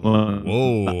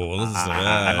Whoa, listen to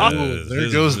that. Oh,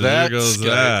 there goes that, There goes Skype.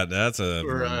 that. That's a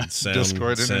Or, soundy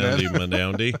Discord internet.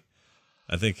 Madoundy.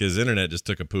 I think his internet just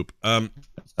took a poop.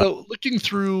 So looking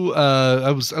through,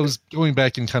 I was going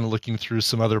back and kind of looking through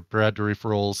some other Brad Dourif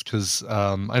roles because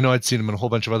I know I'd seen him in a whole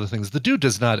bunch of other things. The dude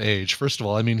does not age. First of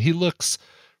all, I mean, he looks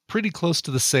pretty close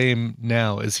to the same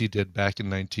now as he did back in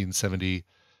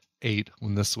 1978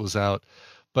 when this was out.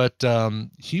 But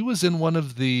he was in one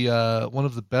of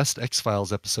the best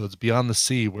X-Files episodes, Beyond the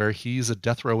Sea, where he's a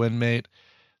death row inmate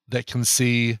that can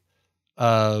see,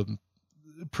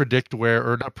 predict where,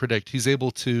 or not predict, he's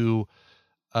able to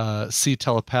see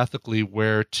telepathically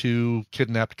where two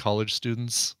kidnapped college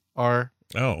students are.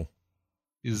 Oh.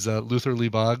 Is Luther Lee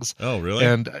Boggs. Oh, really?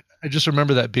 And I just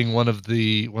remember that being one of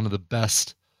the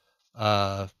best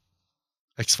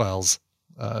X-Files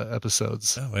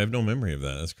episodes. Oh, I have no memory of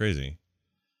that. That's crazy.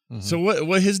 Mhm. So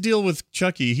what his deal with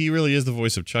Chucky, he really is the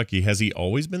voice of Chucky. Has he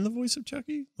always been the voice of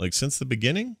Chucky? Like since the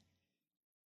beginning?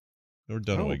 Or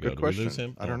Dunaway good Did we lose question.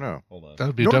 him? I don't know. Hold on. That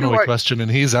would be a Nor do Dunaway I- question,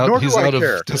 and he's out. nor He's do I out of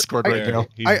care. Discord right now.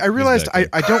 I realized he's back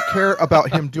I don't care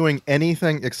about him doing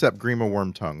anything except Grima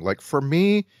Wormtongue. Like for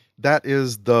me, that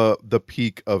is the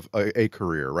peak of a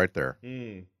career right there.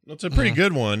 Well, it's a pretty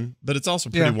good one, but it's also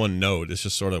pretty Yeah. one note. It's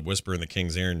just sort of whisper in the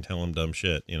king's ear and tell him dumb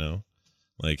shit, you know?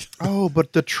 Like, Oh,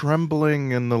 but the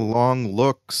trembling and the long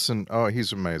looks and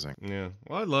he's amazing. yeah.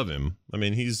 Well, I love him. I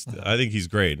mean, I think he's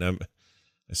great. And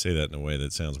I say that in a way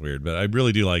that sounds weird, but I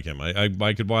really do like him.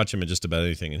 I could watch him in just about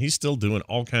anything, and he's still doing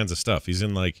all kinds of stuff. He's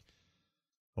in like,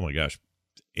 oh my gosh,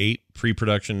 8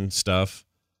 pre-production stuff,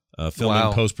 filming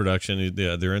Wow. post-production.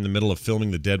 They're in the middle of filming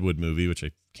the Deadwood movie, which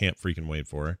I can't freaking wait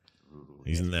for.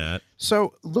 He's in that.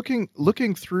 So looking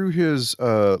through his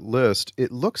list,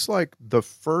 it looks like the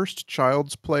first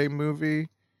Child's Play movie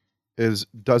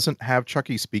doesn't have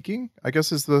Chucky speaking. I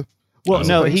guess is the Well, is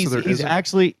no, the thing. he's So there isn't-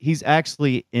 he's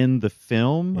actually in the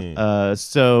film.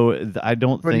 So I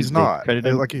don't But think he's they not.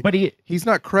 credited him. Like But he's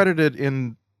not credited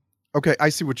in. Okay, I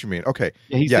see what you mean. Okay,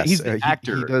 Yeah, he's yes, the he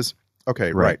actor. does.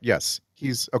 Okay, Right. right. Yes,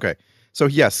 he's okay. So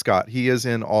yes, Scott, he is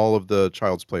in all of the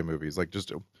Child's Play movies, like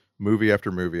just movie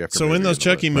after movie after. So movie in those on the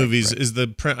list. Chucky Right, movies, right.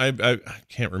 is I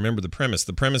can't remember the premise.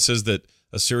 The premise is that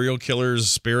a serial killer's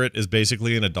spirit is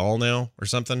basically in a doll now or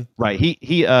something. right, he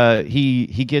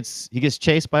gets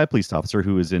chased by a police officer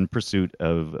who is in pursuit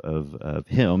of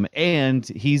him, and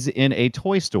he's in a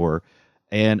toy store,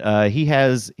 and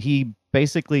he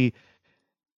basically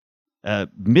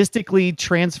mystically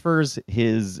transfers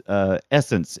his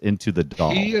essence into the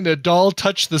doll. He and a doll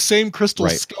touch the same crystal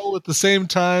Right. skull at the same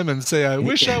time and say, "I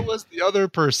wish I was the other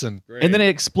person." And then it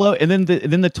explode, and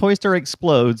then the toy store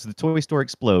explodes. The toy store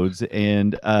explodes,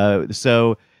 and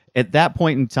so at that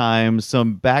point in time,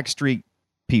 some backstreet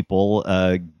people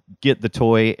get the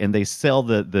toy and they sell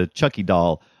the Chucky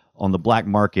doll on the black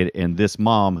market. And this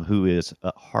mom, who is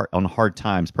on hard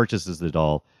times, purchases the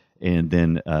doll, and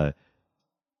then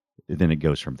it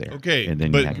goes from there. Okay, and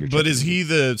then you have your but Chucky is movie. he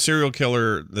the serial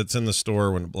killer that's in the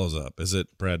store when it blows up? Is it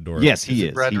Brad Dourif? Yes, he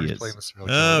is. Brad He Dourif is. playing the serial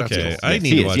killer. That's Okay, cool. I Yes, need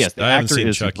he to is. watch. Yes, the I haven't actor seen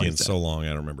is who Chucky in plays that. so long. I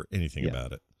don't remember anything Yeah.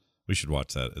 about it. We should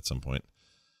watch that at some point.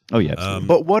 Oh yeah, absolutely.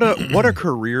 But what a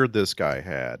career this guy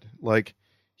had. Like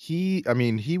he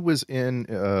was in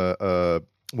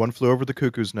One Flew Over the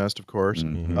Cuckoo's Nest, of course.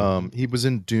 Mhm. He was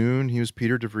in Dune. He was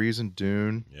Peter DeVries in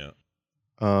Dune. Yeah.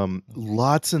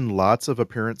 Lots and lots of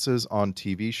appearances on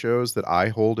TV shows that I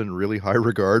hold in really high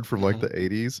regard from like the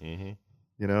 80s. Mm-hmm.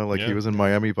 You know, like Yeah. he was in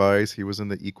Miami Vice, he was in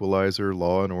The Equalizer,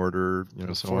 Law and Order, you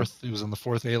know, so on. He was in the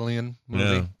fourth Alien movie.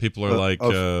 Yeah, people are But like,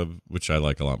 of- which I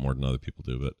like a lot more than other people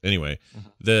do. But anyway,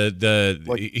 Mm-hmm.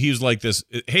 Like- he was like this.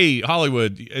 Hey,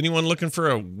 Hollywood, anyone looking for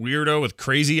a weirdo with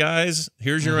crazy eyes?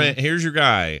 Here's your Mm-hmm. here's your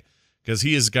guy, because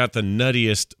he has got the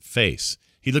nuttiest face.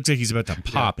 He looks like he's about to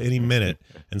pop any minute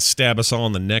and stab us all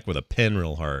in the neck with a pen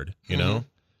real hard. You know?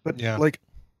 But Yeah. like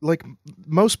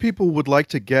most people would like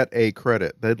to get a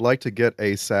credit. They'd like to get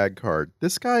a SAG card.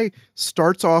 This guy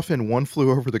starts off in One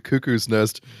Flew Over the Cuckoo's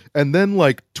Nest, and then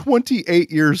like 28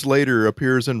 years later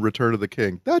appears in Return of the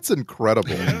King. That's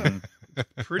incredible.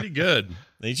 Pretty good.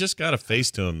 He's just got a face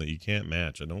to him that you can't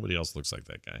match, and nobody else looks like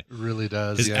that guy. It really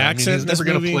does. His yeah. accent I mean, in he's this never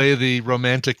going to movie- play the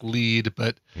romantic lead,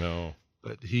 but No.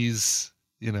 he's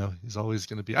he's always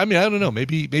going to be. I mean, I don't know.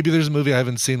 Maybe there's a movie I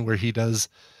haven't seen where he does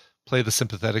play the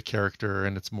sympathetic character,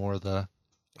 and it's more the.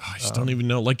 I just don't even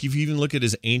know. Like, if you even look at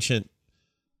his ancient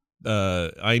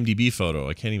IMDb photo,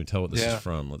 I can't even tell what this is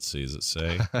from. Let's see. Does it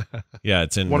say? Yeah,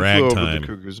 it's in One Flew Over the Ragtime.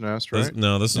 Cuckoo's Nest, This- right?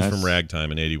 no, this is from That's-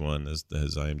 Ragtime in '81. His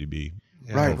IMDb.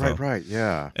 Right, profile. right,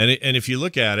 yeah. And if you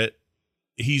look at it,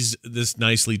 he's this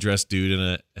nicely dressed dude in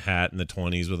a hat in the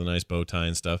 20s with a nice bow tie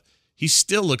and stuff. He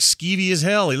still looks skeevy as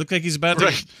hell. He looked like he's about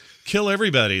to kill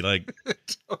everybody. Like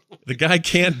the guy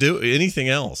can't do anything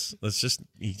else.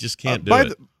 He just can't do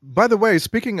it. By the way,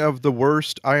 speaking of the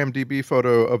worst IMDb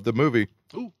photo of the movie,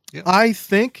 Ooh, yeah. I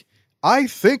think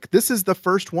this is the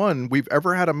first one we've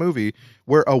ever had a movie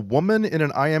where a woman in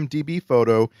an IMDb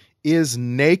photo is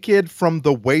naked from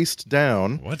the waist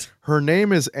down. What? Her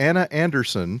name is Anna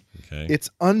Anderson. Okay. It's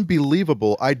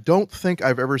unbelievable. I don't think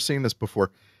I've ever seen this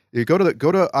before. You go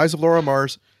to Eyes of Laura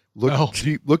Mars.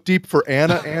 Look deep for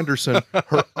Anna Anderson.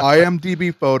 Her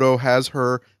IMDb photo has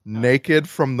her naked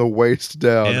from the waist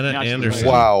down. Anna Actually, Anderson.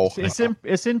 Wow.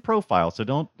 It's in profile, so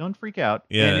don't freak out.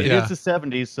 Yeah. And Yeah. it's the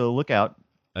 70s, so look out.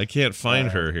 I can't find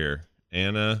her here.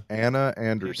 Anna.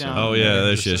 Anderson. down. Oh yeah,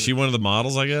 there she is. She one of the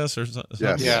models, I guess, or something.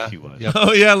 Yes. Yeah. She was. Yeah.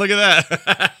 Oh yeah, look at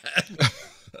that.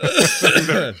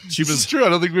 she This is was true. I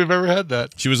don't think we've ever had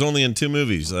that. she was only in 2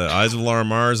 movies, Eyes of Laura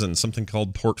Mars and something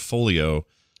called Portfolio.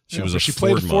 She was where a she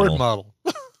Ford played a Ford model. model.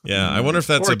 Yeah, I wonder if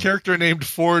that's Or a a character named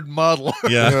Ford Model.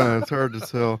 yeah. Yeah, it's hard to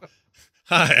tell.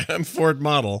 Hi, I'm Ford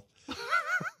model.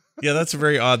 Yeah, that's a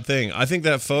very odd thing. I think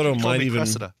that photo Call might me even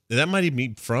Cressida. that might even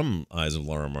be from Eyes of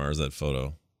Laura Mars. That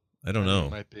photo, I don't know.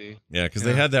 Might be. Yeah, because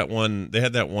they Yeah. had that one. They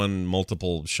had that one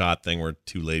multiple shot thing where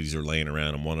 2 ladies are laying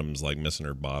around and one of them's like missing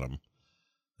her bottom,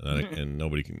 and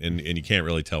nobody can and you can't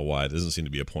really tell why. There doesn't seem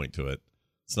to be a point to it.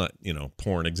 It's not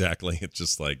porn exactly. It's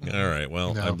just like, all right,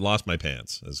 well, No. I've lost my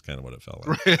pants. Is kind of what it felt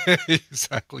like.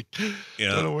 Exactly.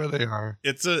 Yeah. Don't know where they are.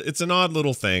 It's an odd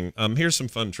little thing. Here's some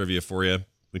fun trivia for you.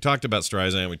 We talked about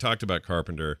Streisand. We talked about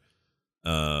Carpenter.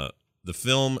 The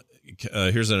film.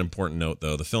 Here's an important note,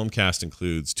 though. The film cast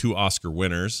includes 2 Oscar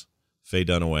winners: Faye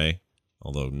Dunaway,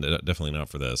 although definitely not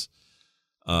for this,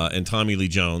 and Tommy Lee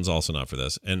Jones, also not for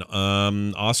this, and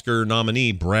Oscar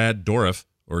nominee Brad Dourif,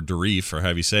 or Dourif, or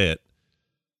however you say it.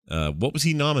 What was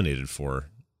he nominated for?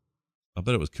 I'll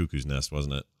bet it was Cuckoo's Nest,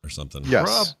 wasn't it, or something?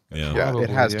 Yes. Yeah. Yeah, Probably, it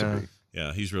has yeah. to be.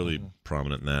 Yeah, he's really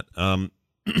prominent in that.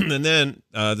 And then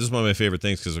this is one of my favorite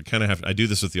things because I do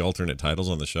this with the alternate titles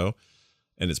on the show,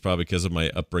 and it's probably because of my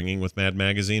upbringing with Mad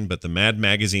Magazine. But the Mad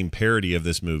Magazine parody of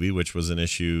this movie, which was in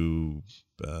issue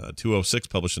 206,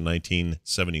 published in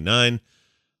 1979,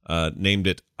 named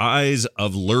it "Eyes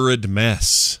of Lurid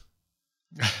Mess."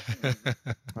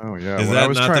 Oh yeah. Is When that I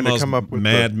was not the trying to most come up with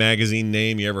Mad Magazine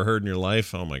name you ever heard in your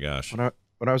life? Oh my gosh! when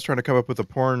I was trying to come up with a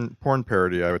porn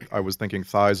parody, I was thinking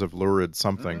thighs of lurid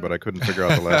something, but I couldn't figure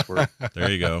out the last word.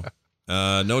 There you go.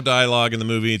 No dialogue in the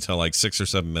movie until like 6 or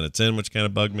 7 minutes in, which kind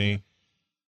of bugged me.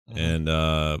 And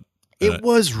It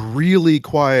was really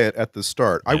quiet at the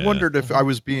start. I Yeah. wondered if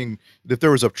if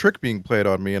there was a trick being played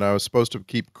on me and I was supposed to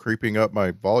keep creeping up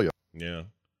my volume. yeah.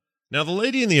 Now the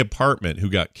lady in the apartment who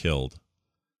got killed.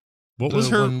 What was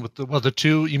her? One with the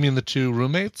 2? You mean the 2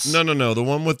 roommates? No. The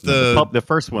one with The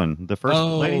first one. The first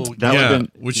Oh, lady. yeah.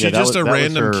 Was she just a that was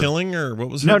random her- killing, or what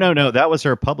was her? No. That was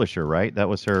her publisher, right? That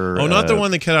was her. Oh, not the one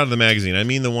that cut out of the magazine. I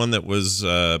mean the one that was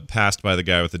passed by the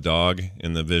guy with the dog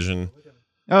in the vision.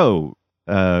 Oh,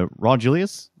 Ron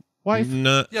Julius' wife.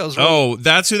 No. Yeah, it was Oh,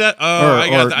 that's who that. Oh, Or- I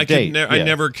got. or that. I date, I yeah.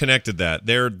 never connected that.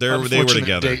 They were Unfortunate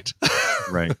together. date.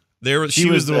 Right. She She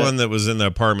was was the the- one that was in the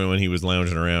apartment when he was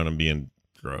lounging around and being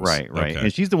gross. Right. Okay.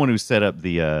 And she's the one who set up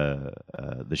the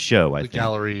show. I The think.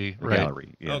 gallery. The Right.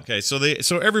 gallery. Yeah. Okay, so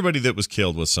everybody that was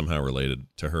killed was somehow related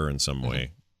to her in some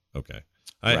way. Okay,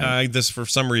 I this for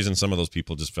some reason some of those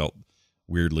people just felt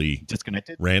weirdly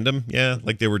Disconnected. random. Yeah,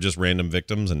 like they were just random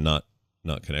victims and not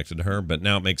connected to her. But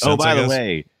now it makes sense. Oh, by I the guess.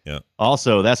 way. Yeah.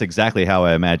 Also, that's exactly how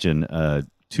I imagine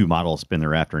 2 models spend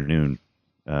their afternoon.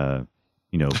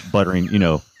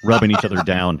 Buttering. Rubbing each other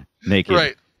down naked.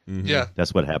 Right. Mhm. Yeah.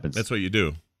 That's what happens. That's what you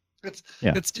do. It's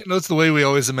Yeah. it's it's the way we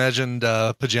always imagined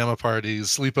pajama parties,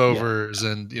 sleepovers,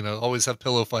 and always have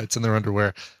pillow fights in their underwear.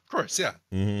 Of course, yeah.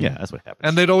 Mm-hmm. Yeah, that's what happens.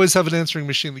 And they'd always have an answering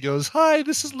machine that goes, "Hi,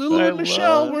 this is Lulu I and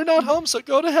Michelle. love- We're not home, so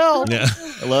go to hell." Yeah.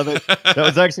 I love it. That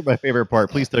was actually my favorite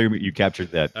part. Please tell me you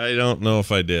captured that. I don't know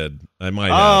if I did. I might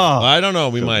have. Oh. I don't know.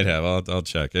 We So- might have. I'll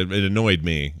check. It annoyed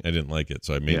me. I didn't like it,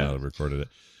 so I may Yeah. not have recorded it.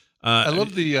 I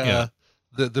love the yeah.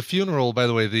 the funeral. By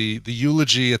the way, the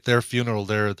eulogy at their funeral,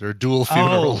 their dual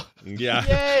funeral, Yeah.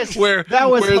 Yes, where that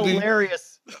was where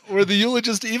hilarious. where the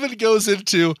eulogist even goes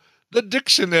into the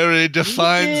dictionary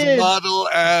defines did. model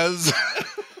as.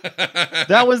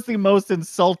 That was the most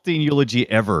insulting eulogy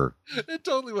ever. It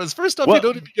totally was. First off, What? you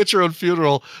don't even get your own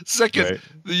funeral. Second, Right.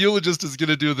 the eulogist is going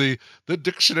to do the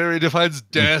dictionary defines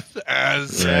death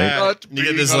as Right. not You get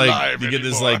being this alive you get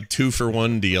this anymore. like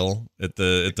 2-for-1 deal at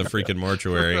the freaking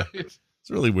mortuary. Right. It's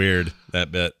really weird,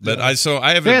 that bit. But I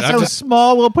haven't. They're so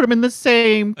small. We'll put them in the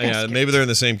same. Yeah, casket. maybe they're in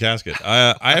the same casket.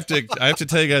 I have to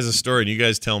tell you guys a story, and you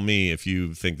guys tell me if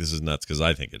you think this is nuts, because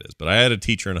I think it is. But I had a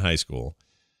teacher in high school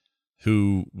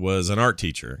who was an art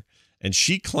teacher, and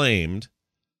she claimed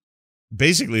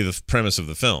basically the premise of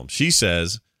the film. She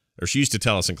says, or she used to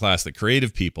tell us in class, that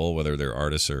creative people, whether they're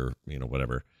artists or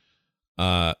whatever,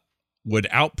 would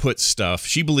output stuff.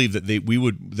 She believed that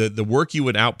the work you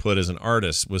would output as an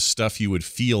artist was stuff you would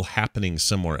feel happening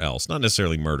somewhere else, not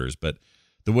necessarily murders, but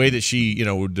the way that she,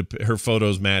 her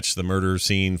photos match the murder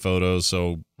scene photos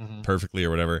so perfectly or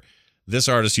whatever. This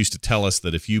artist used to tell us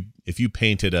that if you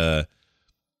painted a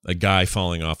guy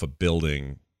falling off a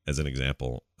building, as an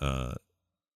example,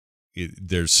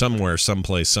 there's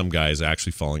someplace, some guy is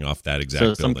actually falling off that exact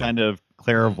So some building. kind of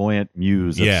clairvoyant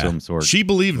muse of some sort. She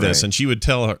believed this, Right. and she would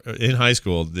tell her in high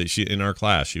school that in our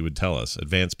class, she would tell us.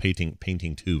 Advanced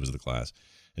painting 2 was the class,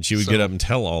 and she would get up and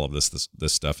tell all of this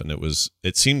stuff, and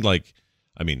it seemed like,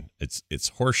 I mean, it's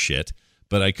horse shit,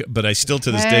 but I still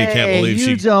to this day can't believe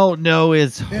you she. don't know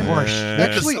it's horse.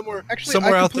 Actually,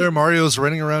 Somewhere I out there, Mario's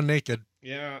running around naked.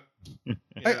 Yeah.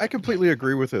 I completely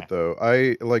agree with it, though.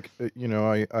 I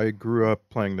grew up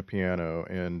playing the piano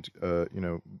and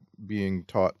being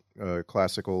taught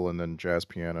classical and then jazz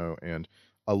piano, and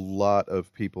a lot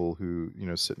of people who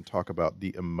sit and talk about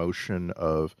the emotion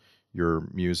of your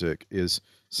music is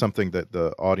something that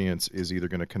the audience is either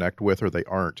going to connect with or they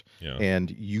aren't. Yeah. And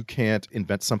you can't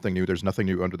invent something new. There's nothing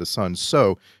new under the sun.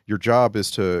 So your job is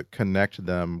to connect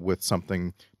them with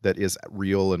something that is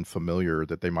real and familiar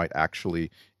that they might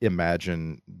actually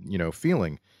imagine,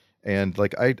 feeling. And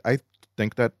I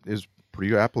think that is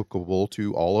pretty applicable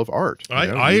to all of art.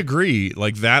 I agree.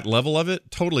 Like that level of it,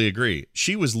 totally agree.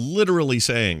 She was literally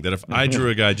saying that if I drew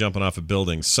a guy jumping off a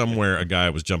building, somewhere a guy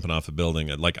was jumping off a building,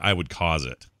 like I would cause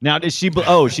it. Now, did she?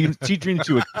 She dreamed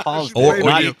she would cause. Or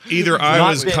not- either I not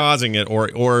was that- causing it,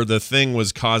 or the thing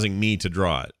was causing me to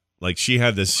draw it. Like she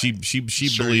had this. She Sure,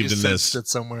 believed you in sensed this. it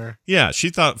somewhere. Yeah,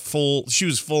 she thought she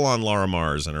was full on Laura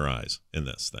Mars in her eyes in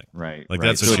this thing. Right. Like, right.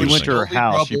 that's so what if she you was went to her Only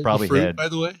house, she problem probably fruit, had. by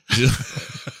the way.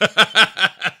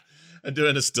 I'm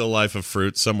doing a still life of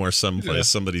fruit someplace.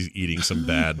 Somebody's eating some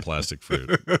bad plastic fruit.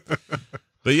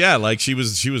 But yeah, like she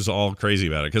was all crazy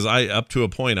about it, because up to a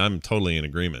point I'm totally in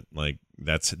agreement. Like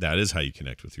that is how you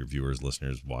connect with your viewers,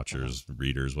 listeners, watchers,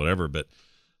 readers, whatever. But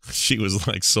she was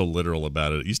like so literal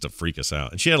about it. It used to freak us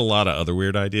out. And she had a lot of other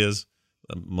weird ideas,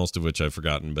 most of which I've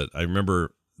forgotten. But I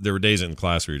remember there were days in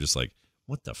class where you're just like,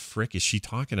 what the frick is she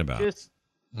talking about?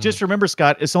 Just remember,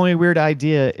 Scott, it's only a weird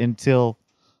idea until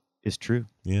it's true.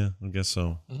 Yeah, I guess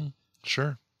so.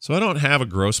 Sure. So I don't have a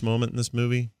gross moment in this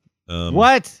movie.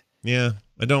 What? Yeah,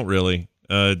 I don't really.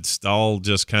 It's all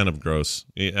just kind of gross.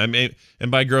 I mean, and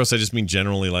by gross, I just mean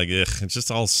generally like, ugh, it's just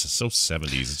all so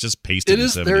 70s. It's just pasted It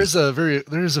is. in the 70s.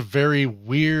 There is a very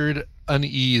weird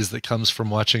unease that comes from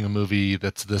watching a movie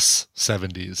that's this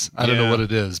 70s. I don't know Yeah. what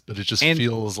it is, but it just And-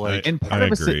 feels like. And part I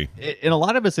of agree. it's and a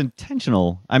lot of it's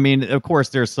intentional. I mean, of course,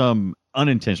 there's some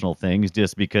unintentional things,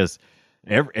 just because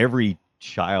every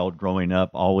child growing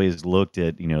up always looked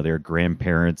at their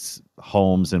grandparents'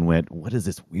 homes and went, "What is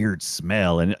this weird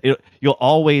smell?" And you'll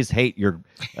always hate your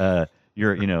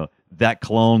that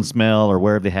cologne smell or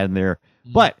wherever they had in there.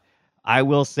 But I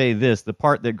will say this: the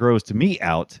part that grows to me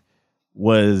out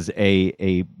was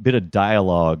a bit of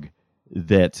dialogue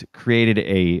that created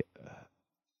a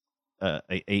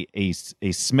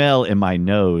smell in my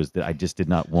nose that I just did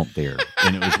not want there.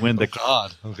 And it was when the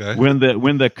God. Okay. when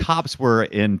the cops were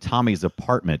in Tommy's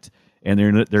apartment and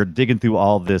they're digging through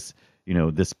all this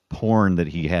this porn that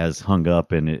he has hung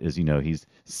up, and it is he's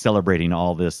celebrating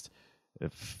all this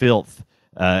filth,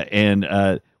 and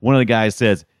one of the guys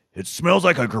says, "It smells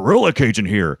like a gorilla cage in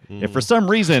here." And for some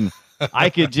reason I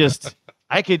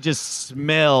I could just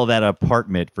smell that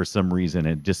apartment for some reason.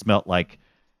 It just smelled like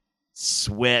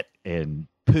sweat and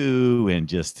poo and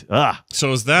just So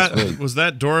was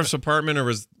that Dorff's apartment, or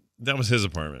was his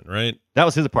apartment, right? That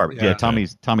was his apartment. Yeah.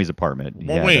 Yeah, Tommy's apartment. He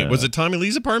Well, had, wait, was it Tommy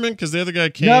Lee's apartment? Because the other guy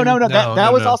came. No. No,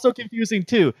 That was no. also confusing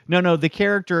too. No. The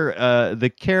character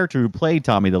who played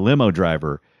Tommy, the limo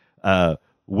driver,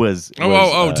 was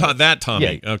that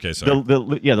Tommy. yeah, Okay, sorry. the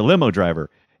limo driver.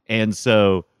 And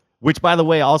so, which by the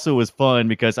way also was fun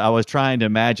because I was trying to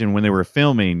imagine when they were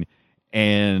filming,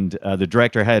 and the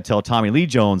director had to tell Tommy Lee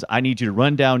Jones, "I need you to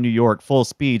run down New York full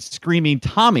speed, screaming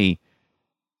Tommy.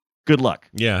 Good luck."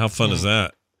 Yeah, how fun is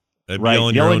that? Right,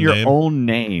 Yelling your own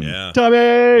name? name. Yeah. Tommy.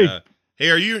 Yeah.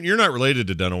 Hey, you're not related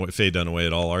to Faye Dunaway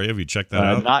at all, are you? Have you checked that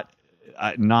out?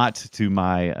 Not to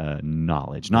my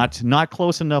knowledge. Not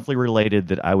close enoughly related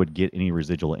that I would get any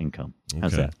residual income.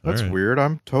 How's Okay. that? That's All right. weird.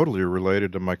 I'm totally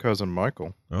related to my cousin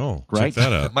Michael. Oh, Right. check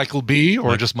that out. Michael B.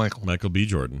 or just Michael? Michael B.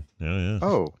 Jordan. Yeah.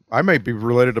 Oh, I may be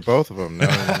related to both of them now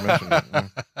that you mention it.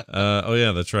 Yeah. Oh,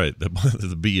 yeah, that's right.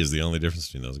 The B is the only difference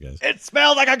between those guys. It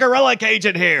smells like a gorilla cage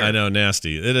in here. I know,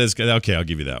 nasty. It is. Okay, I'll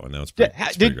give you that one. That was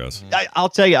pretty gross. I'll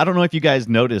tell you. I don't know if you guys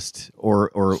noticed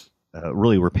or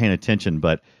really were paying attention,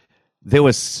 but there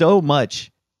was so much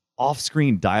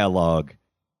off-screen dialogue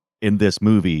in this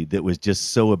movie that was just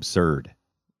so absurd.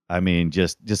 I mean,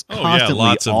 just constantly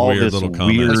lots of all weird this little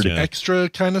comments, weird, yeah. Extra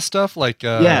kind of stuff like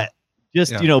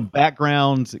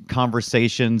background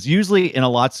conversations. Usually in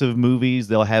lots of movies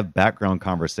they'll have background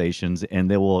conversations and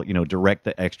they will direct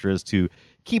the extras to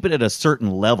keep it at a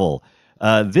certain level.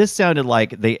 This sounded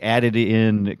like they added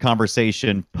in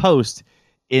conversation post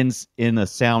in a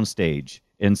soundstage,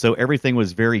 and so everything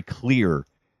was very clear,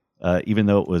 even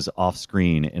though it was off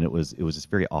screen, and it was just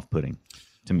very off-putting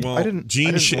to me. Well, I didn't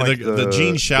Gene like the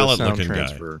Gene the Shalit sound looking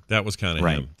transfer. guy. That was kind of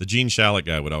Right. him. The Gene Shalit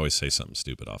guy would always say something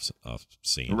stupid off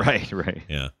scene. Right.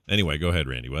 Yeah. Anyway, go ahead,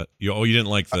 Randy. What? You didn't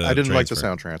like the? I didn't like the transfer.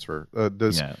 sound transfer.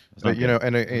 Yeah, it's not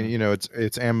good.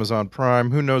 It's Amazon Prime.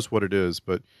 Who knows what it is,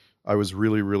 but I was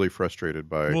really, really frustrated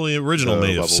by. Well, the original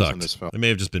may have levels in this sucked. film. It may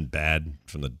have just been bad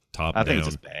from the top I down. think it's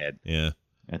just bad. Yeah.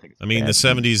 I think it's I mean, bad. the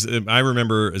 70s, I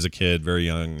remember as a kid, very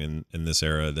young in this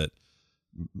era, that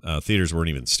theaters weren't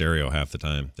even stereo half the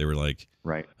time. They were like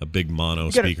Right. a big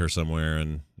mono gotta- speaker somewhere,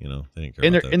 and they didn't care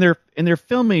And about they're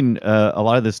filming a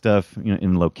lot of this stuff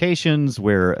in locations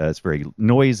where it's very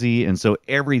noisy, and so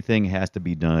everything has to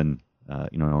be done on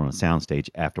a soundstage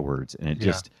afterwards, and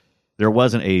it there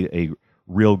wasn't a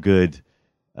real good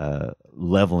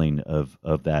leveling of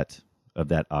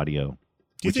that audio.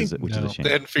 Do you Which is think- a shame. They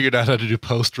hadn't figured out how to do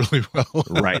post really well.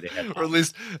 Right. Or at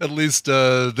least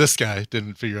this guy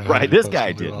didn't figure out how to Right, do this post guy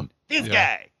really didn't. well. This Yeah.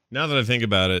 guy. Now that I think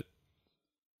about it,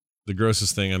 the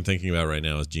grossest thing I'm thinking about right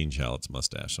now is Gene Shalit's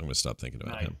mustache. So I'm going to stop thinking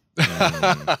about him.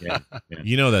 Yeah.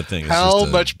 You know that thing is How just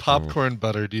a- much popcorn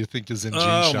butter do you think is in Gene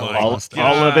Oh Shalit? my All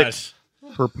of it. gosh.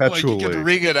 Like Perpetually. you could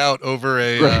wring it out over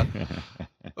a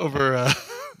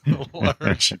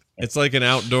large. It's like an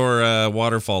outdoor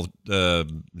waterfall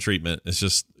treatment. It's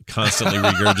just constantly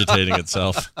regurgitating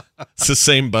itself. It's the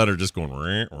same butter just going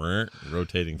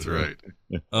rotating through Right.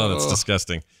 it. Oh, that's Oh.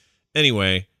 disgusting.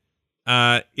 Anyway,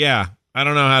 yeah, I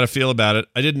don't know how to feel about it.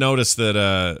 I did notice that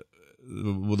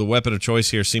the weapon of choice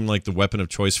here seemed like the weapon of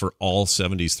choice for all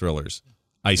 70s thrillers.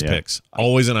 Ice Yeah. picks.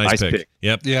 Always an ice Ice pick. pick.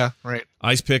 Yep. Yeah, right.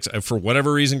 Ice picks. For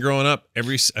whatever reason growing up, I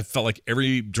felt like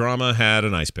every drama had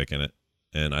an ice pick in it.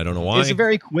 And I don't know why. It's a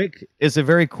very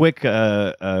quick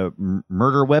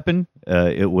murder weapon.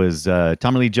 It was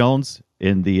Tommy Lee Jones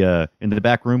in the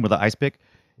back room with an ice pick.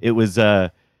 It was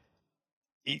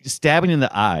stabbing in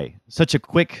the eye. Such a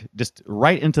quick, just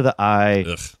right into the eye,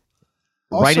 Ugh.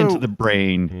 right Also- into the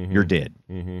brain. Mhm. You're dead.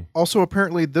 Mm-hmm. Also,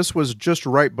 apparently, this was just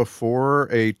right before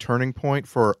a turning point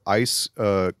for ice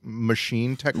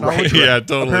machine technology. Yeah, it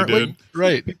totally Apparently, did.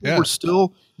 Right. people Yeah. were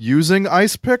still using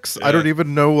ice picks. Yeah. I don't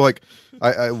even know,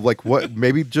 I like what.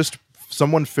 Maybe just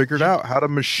someone figured out how to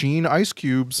machine ice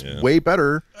cubes Yeah. way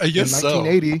better I guess in so.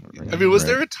 1980. I mean, was Right.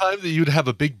 there a time that you'd have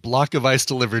a big block of ice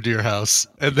delivered to your house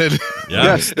and then Yeah.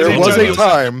 Yes, there It was a was.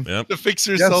 time. Yep. to fix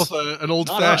yourself Yes. an old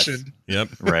fashioned? Yep.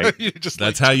 Right. You just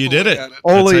That's how you did it. at That's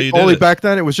how Only, you did only it. back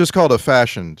then it was just called a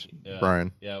fashioned, Yeah.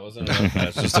 Brian. Yeah, it wasn't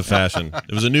just a fashion.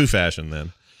 It was a new fashion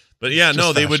then. But yeah,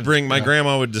 no, they would fashion, bring. My yeah.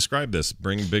 grandma would describe this: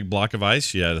 bring a big block of ice.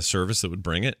 She had a service that would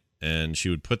bring it, and she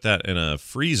would put that in a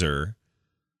freezer,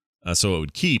 so it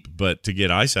would keep. But to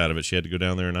get ice out of it, she had to go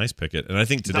down there and ice pick it. And I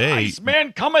think today,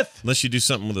 man cometh. unless you do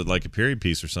something with it, like a period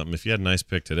piece or something, if you had an ice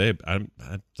pick today, I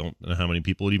don't know how many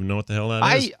people would even know what the hell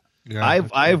that is. Yeah.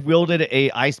 I've wielded a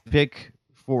ice pick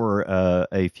for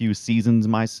a few seasons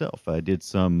myself. I did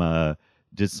some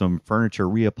did some furniture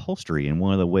reupholstery, and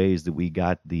one of the ways that we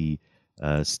got the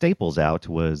staples out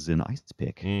was an ice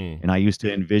pick, and I used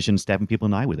to envision stabbing people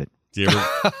in the eye with it. Do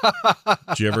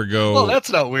you ever go? Well, that's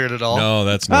not weird at all. No,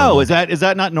 that's normal. Oh, is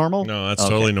that not normal? No, that's Okay.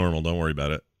 totally normal. Don't worry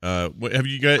about it. Have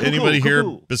you got anybody here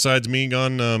besides me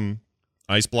gone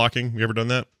ice blocking? You ever done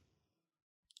that?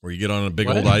 Where you get on a big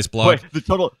old ice block? Wait, the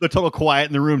total quiet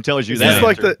in the room tells you Is that.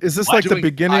 this like the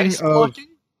beginning ice of? blocking?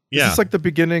 Yeah. Is this like the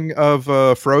beginning of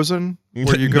Frozen,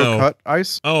 where you go No. cut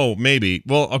ice? Oh, maybe.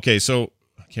 Well, okay. So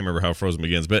I can't remember how Frozen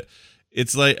begins, but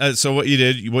it's like so. What you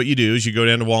do is you go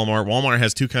down to Walmart. Walmart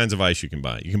has two kinds of ice you can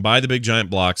buy. You can buy the big giant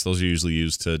blocks. Those are usually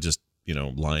used to just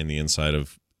line the inside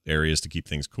of areas to keep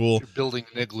things cool. You're building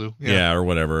an igloo. Yeah, or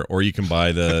whatever. Or you can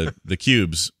buy the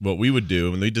cubes. What we would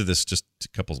do, and we did this just a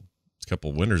couple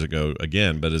winters ago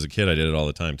again, but as a kid I did it all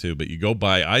the time too. But you go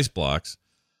buy ice blocks,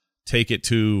 take it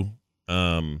to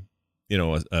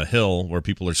a hill where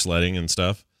people are sledding and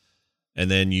stuff, and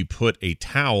then you put a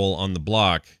towel on the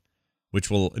block, which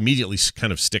will immediately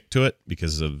kind of stick to it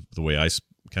because of the way ice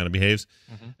kind of behaves.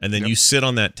 Mm-hmm. And then you sit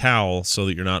on that towel so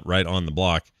that you're not right on the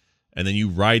block, and then you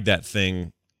ride that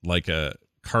thing like a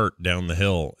cart down the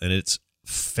hill, and it's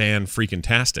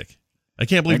fan-freaking-tastic. I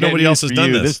can't believe nobody else has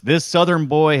done this. This Southern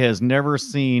boy has never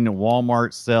seen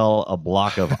Walmart sell a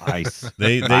block of ice.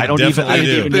 They I don't definitely even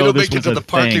do. They know don't this make it was to a the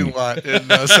parking thing. lot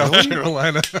in South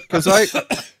Carolina. Because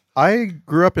I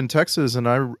grew up in Texas,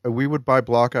 and we would buy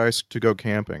block ice to go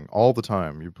camping all the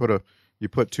time. You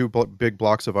put two big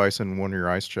blocks of ice in one of your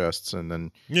ice chests, and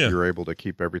then you're able to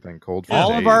keep everything cold for All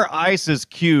days. of our ice is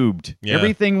cubed. Yeah.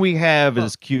 Everything we have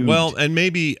is cubed. Well, and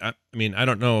maybe, I mean, I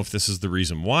don't know if this is the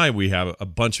reason why we have a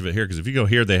bunch of it here, because if you go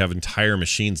here, they have entire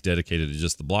machines dedicated to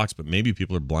just the blocks, but maybe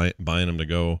people are buying them to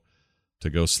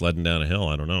go sledding down a hill.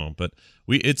 I don't know. But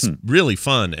it's really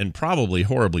fun and probably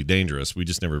horribly dangerous. We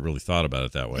just never really thought about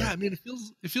it that way. Yeah, I mean,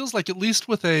 it feels like, at least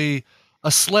with a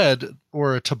sled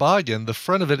or a toboggan, the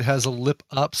front of it has a lip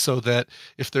up so that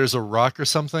if there's a rock or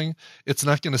something, it's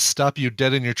not going to stop you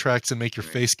dead in your tracks and make your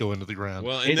face go into the ground.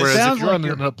 Well, Whereas if you're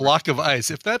like on a block of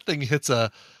ice, if that thing hits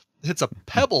a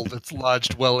pebble that's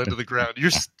lodged well into the ground,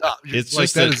 you're stopped. It's like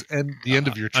just that that- is the end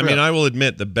of your trip. I mean, I will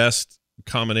admit the best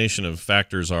combination of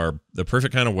factors are the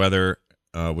perfect kind of weather,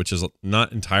 which is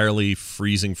not entirely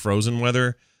freezing frozen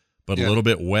weather, but a little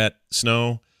bit wet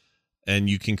snow. And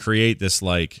you can create this and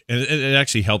it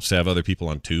actually helps to have other people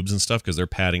on tubes and stuff because they're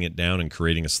patting it down and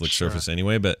creating a slick surface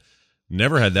anyway. But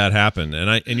never had that happen.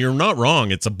 And you're not wrong.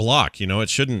 It's a block. It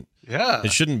shouldn't. Yeah,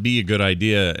 it shouldn't be a good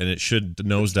idea, and it should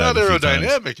nosedive. not a few times.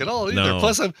 aerodynamic at all either. No.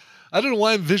 Plus, I don't know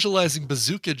why I'm visualizing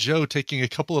Bazooka Joe taking a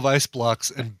couple of ice blocks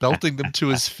and belting them to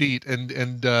his feet.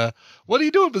 And what are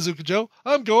you doing, Bazooka Joe?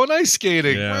 I'm going ice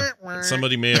skating. Yeah,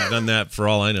 somebody may have done that for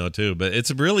all I know too. But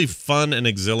it's really fun and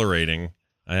exhilarating.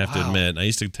 I have to admit. I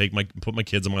used to put my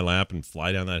kids on my lap and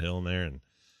fly down that hill in there, and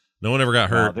no one ever got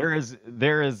hurt.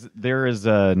 There is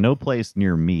no place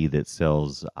near me that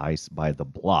sells ice by the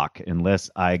block unless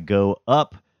I go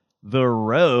up the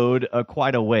road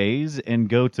quite a ways and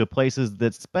go to places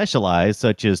that specialize,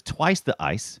 such as Twice the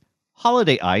Ice,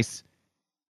 Holiday Ice,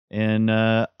 and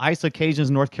Ice Occasions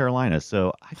North Carolina.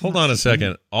 So Hold on a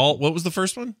second. What was the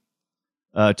first one?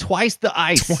 Twice the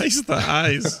Ice. Twice the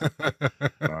Ice.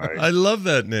 I love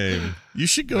that name. You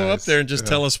should go up there and just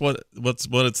tell us what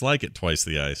it's like at Twice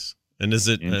the Ice. And is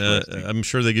it? I'm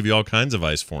sure they give you all kinds of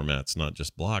ice formats, not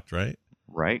just blocked, right?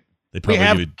 Right. They We probably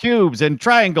have give you cubes and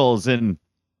triangles and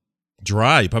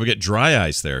dry. You probably get dry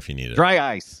ice there if you need it. dry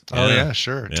ice. Oh yeah,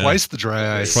 sure. Yeah. Twice the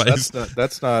dry ice. Twice.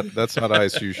 That's not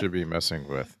ice you should be messing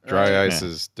with. Dry ice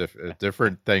is a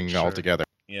different thing altogether.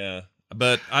 Yeah.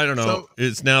 But I don't know. So-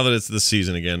 It's now that it's the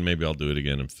season again. Maybe I'll do it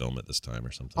again and film it this time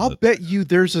or something. I'll bet you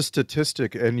there's a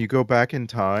statistic, and you go back in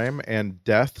time, and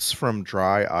deaths from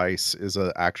dry ice is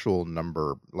an actual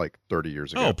number like 30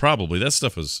 years ago. Oh, probably. That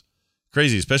stuff was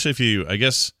crazy, especially if you, I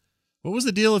guess, what was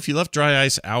the deal if you left dry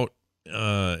ice out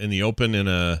in the open in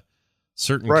a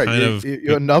certain right. kind of...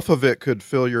 Enough of it could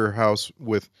fill your house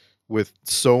with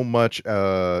so much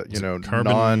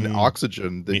carbon-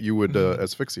 non-oxygen that you would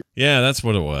asphyxiate. Yeah, that's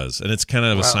what it was. And it's kind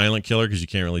of a Wow. silent killer because you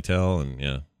can't really tell. And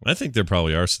yeah, I think there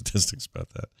probably are statistics about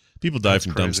that. People die That's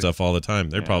from dumb crazy. stuff all the time.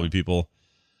 There are probably people...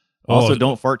 Also, Oh,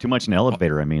 don't fart too much in the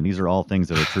elevator. I mean, these are all things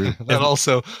that are true. That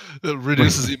also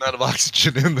reduces the amount of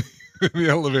oxygen in the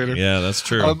elevator. Yeah, that's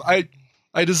true.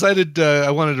 I decided I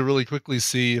wanted to really quickly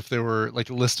see if there were like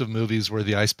a list of movies where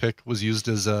the ice pick was used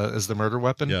as the murder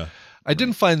weapon. Yeah. I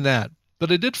didn't find that,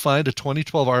 but I did find a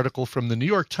 2012 article from the New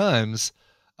York Times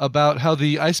about how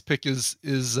the ice pick is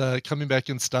coming back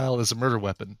in style as a murder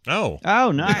weapon. Oh,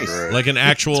 nice. like an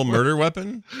actual murder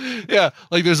weapon? Yeah,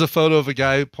 like there's a photo of a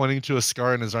guy pointing to a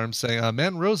scar in his arm saying,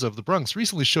 Man Rosa of the Bronx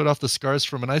recently showed off the scars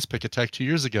from an ice pick attack 2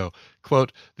 years ago.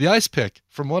 Quote, the ice pick,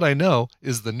 from what I know,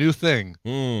 is the new thing,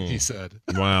 he said.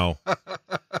 Wow.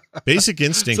 Basic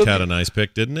Instinct had an ice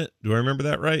pick, didn't it? Do I remember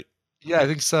that right? Yeah, I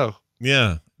think so.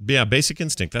 Yeah. Basic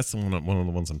Instinct. That's the one of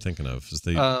the ones I'm thinking of. Is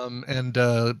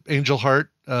and Angel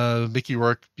Heart, Mickey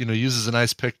Rourke, uses an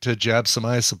ice pick to jab some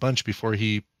ice a bunch before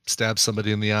he stabs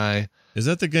somebody in the eye. Is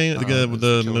that the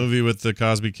movie with the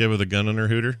Cosby kid with a gun in her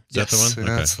hooter? Is that the one?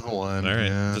 That's the one. All right,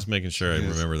 yeah. Just making sure I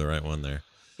remember the right one there.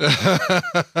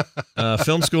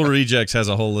 Film School Rejects has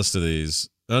a whole list of these.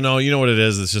 Oh no, you know what it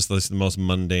is? It's just the most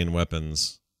mundane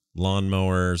weapons: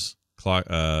 lawnmowers,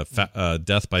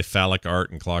 death by phallic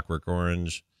art and Clockwork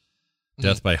Orange,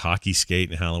 death by hockey skate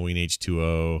and Halloween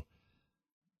H2O.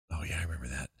 Oh yeah, I remember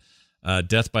that.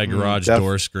 Death by garage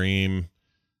door scream.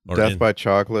 Death by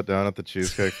chocolate down at the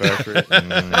Cheesecake Factory.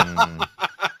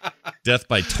 Death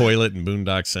by toilet and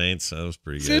Boondock Saints. That was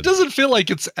pretty good. See, it doesn't feel like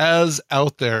it's as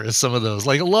out there as some of those.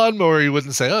 Like a lawnmower, you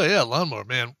wouldn't say, oh yeah, lawnmower,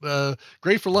 man,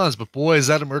 great for lawns, but boy, is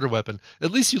that a murder weapon.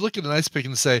 At least you look at an ice pick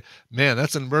and say, man,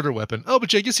 that's a murder weapon. Oh,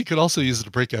 but I guess you could also use it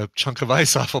to break a chunk of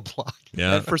ice off a block.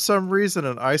 Yeah. And for some reason,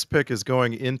 an ice pick is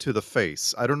going into the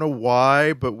face. I don't know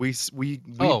why, but we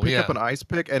pick up an ice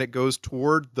pick and it goes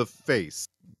toward the face.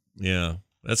 Yeah,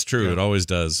 that's true. Yeah. It always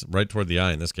does. Right toward the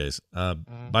eye in this case.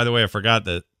 By the way, I forgot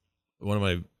that one of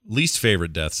my least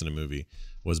favorite deaths in a movie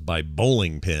was by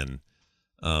bowling pin.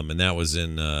 And that was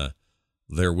in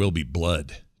There Will Be Blood.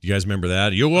 Do you guys remember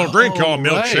that? You will drink your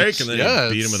milkshake. Right. And then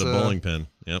you beat him with a bowling pin.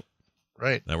 Yep.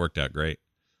 Right. That worked out great.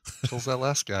 Kills that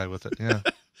last guy with it. Yeah.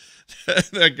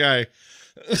 That guy.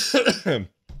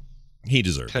 He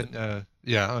deserved it.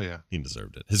 Yeah. Oh, yeah. He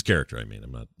deserved it. His character, I mean.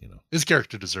 I'm not, His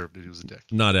character deserved it. He was a dick.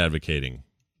 Not advocating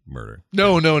murder.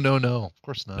 No. Of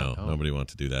course not. No, nobody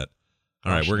wants to do that.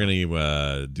 All right, we're going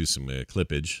to do some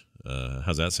clippage.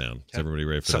 How's that sound? Is everybody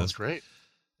ready for that? Sounds great.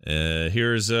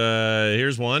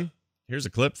 Here's one. Here's a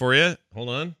clip for you. Hold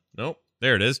on. Nope.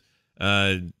 There it is.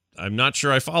 I'm not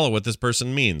sure I follow what this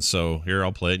person means, so here,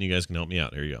 I'll play it, and you guys can help me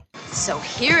out. Here you go. So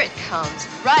here it comes,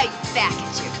 right back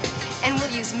at you. And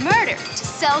we'll use murder to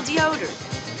sell deodorant,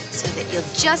 so that you'll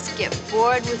just get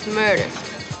bored with murder.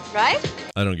 Right?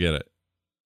 I don't get it.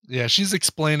 Yeah, she's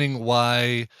explaining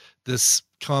why this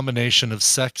combination of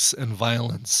sex and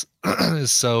violence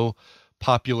is so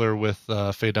popular with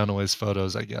Faye Dunaway's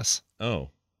photos, I guess. Oh, all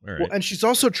right. Well, and she's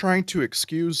also trying to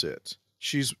excuse it.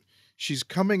 She's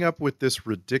coming up with this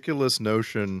ridiculous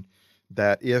notion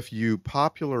that if you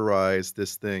popularize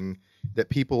this thing that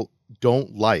people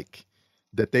don't like,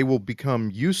 that they will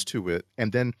become used to it,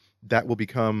 and then that will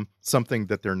become something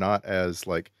that they're not as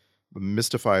like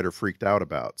mystified or freaked out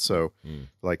about. So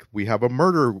like we have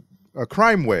a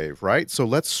crime wave, right? So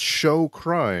let's show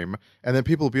crime, and then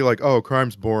people will be like, oh,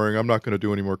 crime's boring, I'm not going to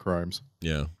do any more crimes.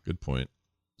 Yeah, good point.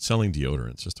 Selling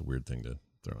deodorant's just a weird thing to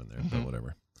throw in there, but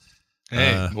whatever.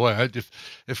 Hey, boy,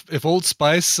 if Old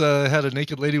Spice had a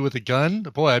naked lady with a gun,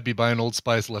 boy, I'd be buying Old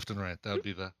Spice left and right. That would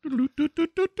be the...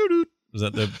 Is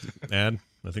that the ad?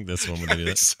 I think that's the one where they do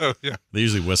that. So, yeah. They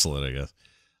usually whistle it, I guess.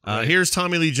 Here's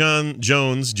Tommy Lee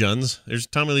Jones. There's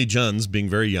Tommy Lee Jones being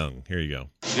very young. Here you go.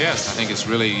 Yes, I think it's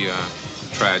really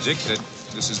tragic that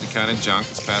this is the kind of junk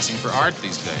that's passing for art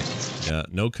these days. Yeah,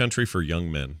 No Country for Young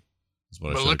Men is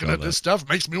what I should looking at this stuff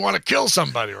makes me want to kill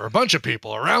somebody or a bunch of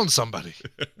people around somebody.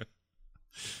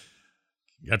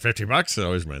 You got $50? It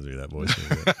always reminds me of that voice.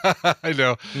 I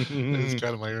know. It's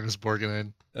kind of my Ernest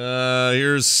Borgnine.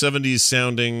 Here's 70s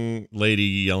sounding lady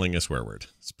yelling a swear word.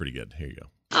 It's pretty good. Here you go.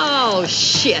 Oh,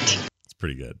 shit. It's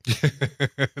pretty good.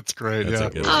 It's great.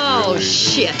 That's yeah. Oh,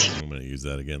 shit. I'm going to use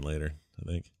that again later, I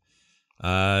think.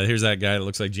 Here's that guy that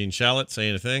looks like Gene Shalit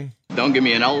saying a thing. Don't give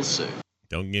me an ulcer.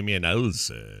 Don't give me an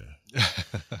ulcer.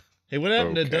 Hey, what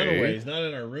happened to Dunaway? He's not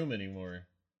in our room anymore.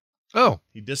 Oh.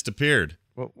 He disappeared.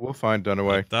 We'll find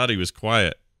Dunaway. I thought he was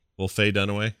quiet. Will Faye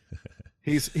Dunaway?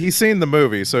 He's seen the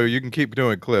movie, so you can keep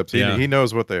doing clips. He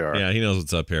knows what they are. Yeah, he knows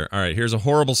what's up here. All right, here's a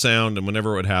horrible sound, and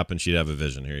whenever it would happen, she'd have a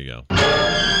vision. Here you go.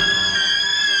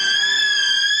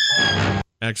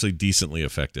 Actually, decently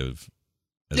effective.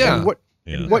 Yeah.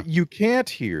 What you can't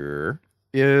hear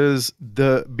is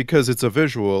because it's a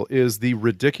visual, is the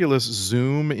ridiculous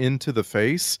zoom into the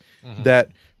face that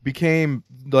became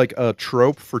like a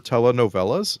trope for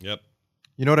telenovelas. Yep.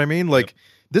 You know what I mean? Like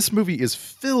this movie is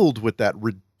filled with that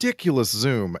ridiculous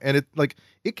zoom, and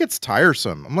it gets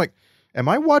tiresome. I'm like, am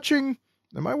I watching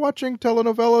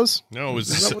telenovelas? No, it was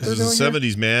the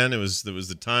 70s, man. It was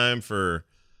the time for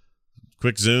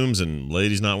quick zooms and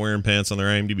ladies not wearing pants on their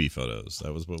IMDb photos.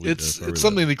 That was what we did. It's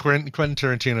something that Quentin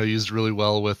Tarantino used really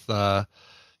well with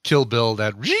Kill Bill.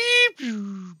 That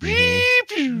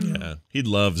yeah, he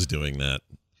loves doing that.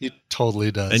 He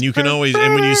totally does. And you can always,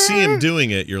 and when you see him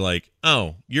doing it, you're like,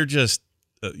 oh, you're just,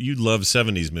 you love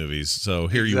 70s movies. So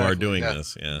here you are doing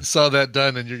this. Yeah. Saw that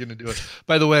done and you're going to do it.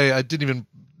 By the way,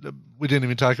 we didn't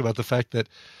even talk about the fact that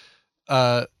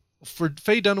for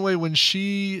Faye Dunaway, when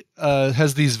she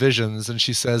has these visions and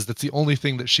she says that's the only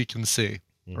thing that she can see,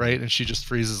 right? And she just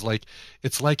freezes like,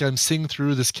 it's like I'm seeing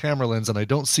through this camera lens and I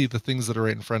don't see the things that are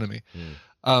right in front of me.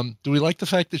 Do we like the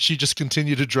fact that she just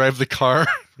continued to drive the car?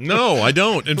 No, I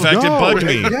don't. In fact, it bugged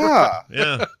me. Yeah.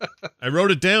 Yeah. I wrote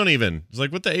it down even. It's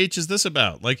like, what the H is this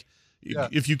about? Like,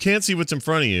 if you can't see what's in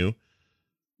front of you,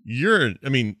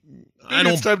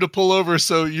 It's time to pull over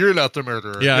so you're not the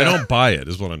murderer. Yeah, I don't buy it,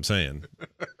 is what I'm saying.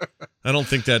 I don't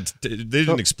think that, they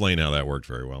didn't explain how that worked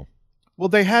very well. Well,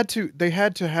 they had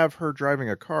to have her driving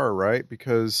a car, right?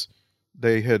 Because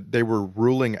they were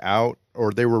ruling out,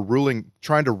 or they were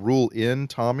trying to rule in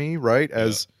Tommy, right?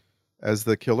 As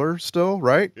the killer still,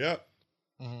 right? Yeah.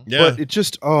 Yeah. But it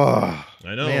just, I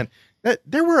know. Man,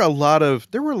 there were a lot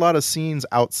of scenes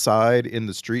outside in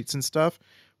the streets and stuff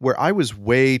where I was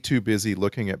way too busy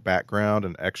looking at background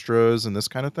and extras and this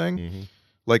kind of thing. Mm-hmm.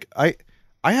 Like I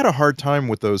had a hard time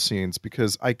with those scenes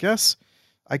because I guess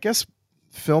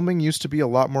filming used to be a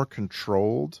lot more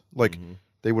controlled. Like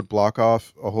they would block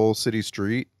off a whole city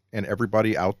street and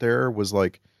everybody out there was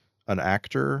like an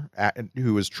actor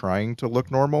who was trying to look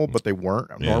normal, but they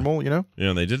weren't normal, you know? Yeah,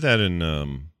 and they did that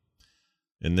in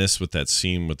this with that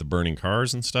scene with the burning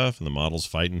cars and stuff and the models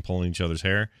fighting, pulling each other's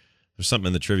hair. There's something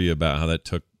in the trivia about how that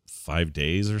took 5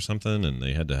 days or something, and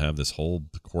they had to have this whole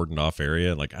cordoned off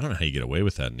area. Like, I don't know how you get away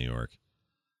with that in New York.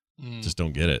 Just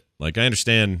don't get it. Like, I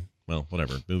understand, well,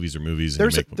 whatever. Movies are movies.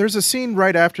 There's a scene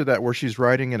right after that where she's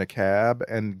riding in a cab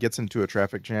and gets into a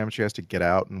traffic jam. She has to get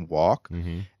out and walk.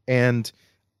 And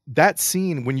that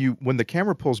scene, when the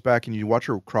camera pulls back and you watch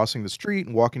her crossing the street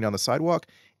and walking down the sidewalk,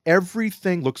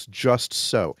 everything looks just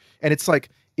so. And it's like,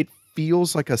 it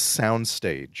feels like a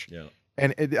soundstage. Yeah.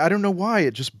 And I don't know why,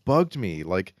 it just bugged me.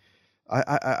 Like,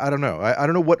 I don't know. I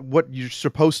don't know what you're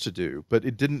supposed to do, but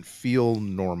it didn't feel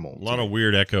normal. A lot of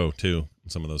weird echo, too, in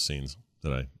some of those scenes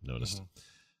that I noticed.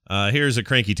 Here's a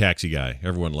cranky taxi guy.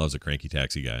 Everyone loves a cranky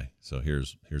taxi guy. So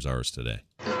here's ours today.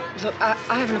 Look, I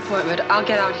have an appointment. I'll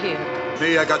get out here.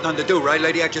 Me, I got nothing to do, right,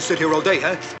 lady? I just sit here all day,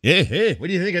 huh? Yeah, hey, what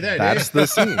do you think of that? That's the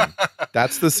scene.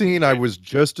 That's the scene I was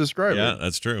just describing. Yeah,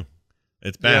 that's true.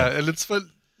 It's bad. Yeah, and it's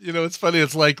fun. You know, it's funny.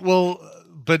 It's like, well,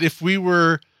 but if we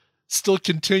were still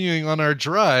continuing on our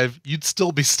drive, you'd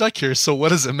still be stuck here. So what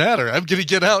does it matter? I'm going to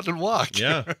get out and walk.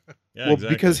 Yeah. Well, exactly.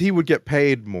 Because he would get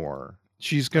paid more.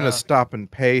 She's going to stop and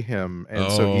pay him,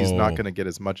 and so he's not going to get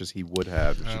as much as he would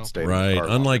have if she'd stayed right. in the car.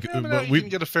 Unlike we can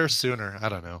get a fare sooner. I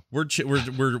don't know.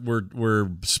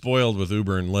 We're spoiled with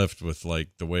Uber and Lyft with like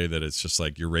the way that it's just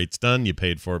like your rate's done. You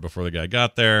paid for it before the guy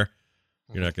got there.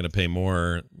 You're not going to pay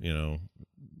more, you know,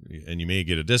 and you may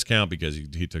get a discount because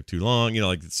he took too long. You know,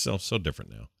 like it's so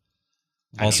different now.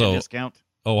 Also, discount.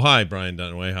 Oh, hi, Brian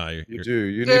Dunaway. Hi. You do.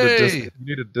 You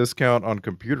need a discount on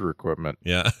computer equipment.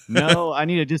 Yeah. No, I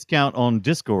need a discount on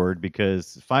Discord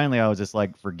because finally I was just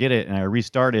like, forget it, and I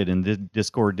restarted, and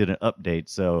Discord did an update.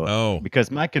 So, because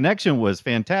my connection was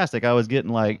fantastic, I was getting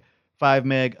like 5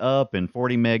 meg up and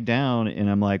 40 meg down, and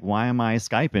I'm like, why am I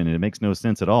Skyping? And it makes no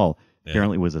sense at all. Yeah.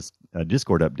 Apparently, it was a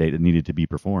Discord update that needed to be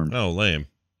performed. Oh, lame.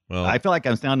 Well, I feel like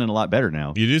I'm sounding a lot better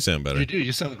now. You do sound better. You do.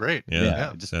 You sound great.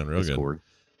 Yeah, just sound real Discord. Good.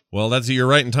 Well, you're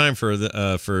right in time for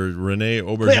Renee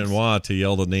Aubergenois to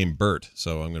yell the name Bert.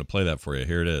 So I'm going to play that for you.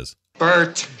 Here it is.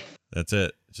 Bert. That's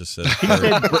it. It just said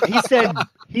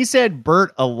he said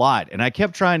Bert a lot, and I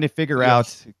kept trying to figure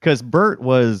out because Bert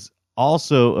was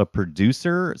also a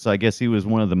producer, so I guess he was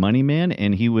one of the money men,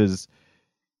 and he was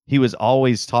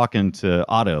always talking to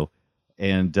Otto.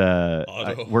 And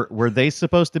were they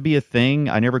supposed to be a thing?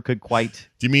 I never could quite.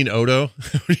 Do you mean Odo?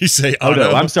 When you say Otto?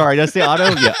 Odo, I'm sorry. Did I say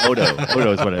Otto? Yeah, Odo.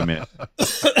 Odo is what I meant.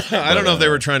 I don't know if they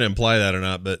were trying to imply that or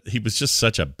not, but he was just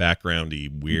such a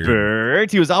backgroundy weird.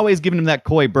 Bert. He was always giving him that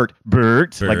coy Bert.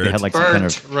 Bert. Like they had like some kind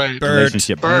of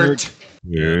relationship. Bert.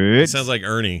 It sounds like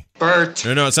Ernie. Bert.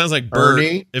 No, it sounds like Bert.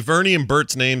 Ernie? If Ernie and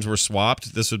Bert's names were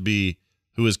swapped, this would be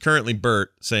who is currently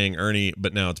Bert saying Ernie,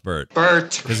 but now it's Bert.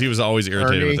 Bert. Because he was always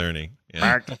irritated with Ernie.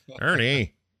 Yeah. Bert.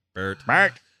 Ernie. Bert.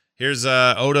 Bert. Here's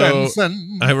Odo.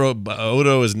 Benson. I wrote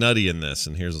Odo is nutty in this,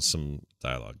 and here's some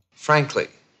dialogue. Frankly,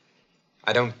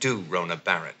 I don't do Rona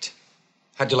Barrett.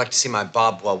 How'd you like to see my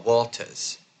Barbara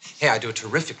Walters? Hey, I do a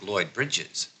terrific Lloyd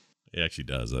Bridges. He actually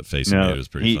does. That face he made was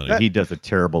pretty funny. He does a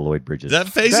terrible Lloyd Bridges. That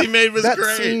face he made was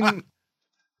great.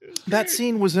 That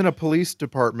scene was in a police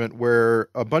department where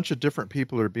a bunch of different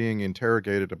people are being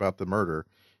interrogated about the murder.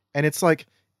 And it's like,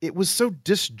 it was so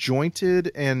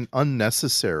disjointed and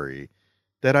unnecessary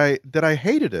that I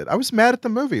hated it. I was mad at the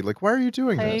movie. Like, why are you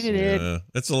doing this? Yeah,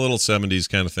 it's a little 70s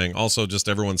kind of thing. Also, just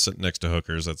everyone sitting next to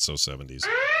hookers. That's so 70s.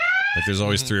 Like, there's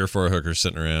always 3 or 4 hookers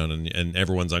sitting around, and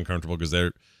everyone's uncomfortable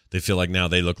because they feel like now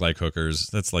they look like hookers.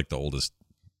 That's like the oldest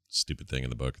stupid thing in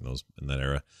the book in that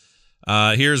era.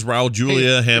 Here's Raul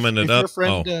Julia hamming it up.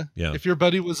 If your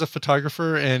buddy was a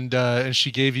photographer and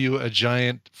she gave you a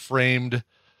giant framed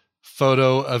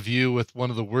photo of you with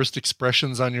one of the worst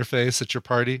expressions on your face at your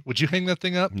party, would you hang that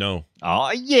thing up? No.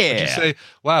 Oh, yeah. Would you say,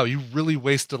 wow, you really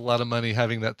wasted a lot of money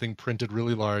having that thing printed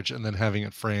really large and then having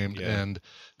it framed, and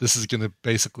this is going to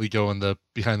basically go in the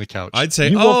behind the couch? I'd say,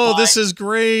 this is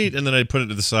great, and then I'd put it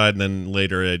to the side, and then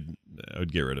later I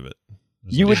would get rid of it.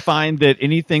 You would find that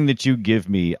anything that you give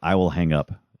me, I will hang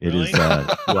up. It is who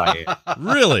I am.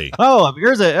 Really? Oh,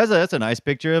 that's a nice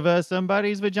picture of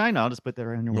somebody's vagina. I'll just put that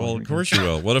right on your wall. Well, of course you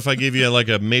will. What if I give you like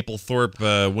a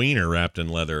Mapplethorpe wiener wrapped in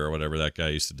leather or whatever that guy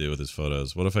used to do with his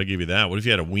photos? What if I give you that? What if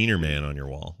you had a wiener man on your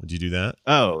wall? Would you do that?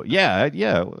 Oh,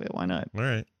 yeah. Why not? All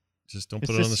right. Just don't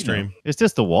put it on the stream. It's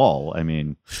just a wall. I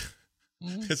mean...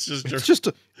 It's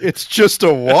just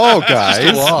a wall, guys.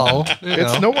 Just a wall.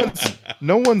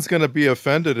 No one's gonna be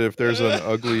offended if there's an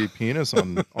ugly penis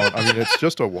on. I mean, it's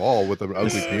just a wall with an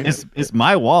ugly penis. It's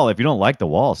my wall. If you don't like the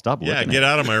wall, stop looking. Yeah, get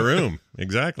out of my room.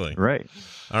 Exactly. Right.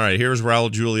 All right. Here's Raul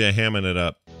Julia hamming it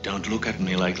up. Don't look at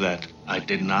me like that. I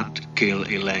did not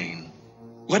kill Elaine.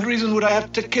 What reason would I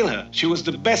have to kill her? She was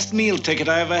the best meal ticket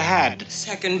I ever had.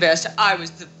 Second best. I was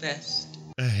the best.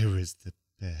 I was the best.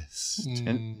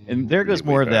 And there goes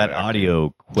more of that audio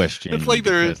question. It's like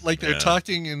they're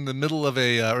talking in the middle of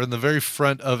or in the very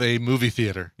front of a movie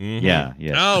theater. Mm-hmm.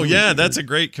 Yeah. Oh yeah, that's a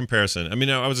great comparison. I mean,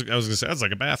 I was gonna say it's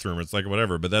like a bathroom. It's like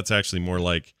whatever, but that's actually more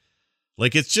like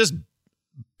it's just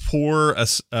poor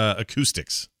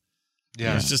acoustics.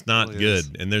 Yeah, it's just not good.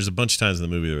 Is. And there's a bunch of times in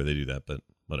the movie where they do that, but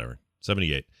whatever.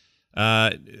 78. So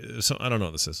I don't know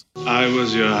what this is. I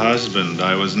was your husband.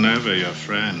 I was never your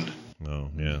friend. Oh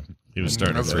yeah. He was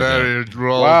starting That's to very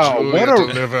droll. Wow, what a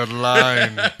delivered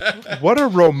line! What a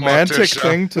romantic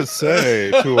thing to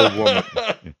say to a woman.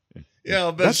 Yeah,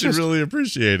 I'll bet she really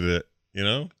appreciated it. You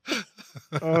know,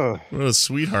 what a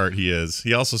sweetheart he is.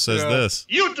 He also says this: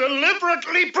 "You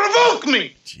deliberately provoke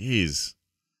me." Jeez.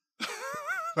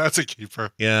 That's a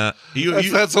keeper. Yeah,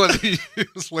 that's what he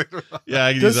used later on. Yeah,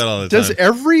 I can use that all the time.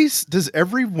 Does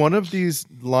every one of these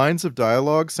lines of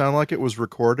dialogue sound like it was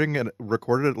recorded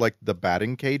at like the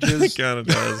batting cages? It kind of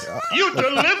does. You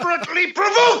deliberately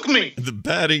provoke me. The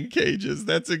batting cages.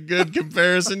 That's a good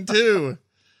comparison too.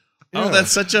 Yeah. Oh,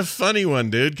 that's such a funny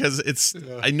one, dude. Because it's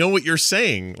I know what you're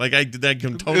saying. Like I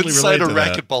can totally inside relate to a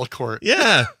racquetball court.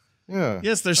 Yeah. Yeah.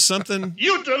 Yes, there's something.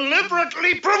 You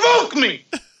deliberately provoke me.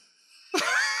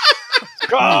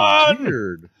 God,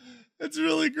 weird. That's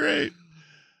really great.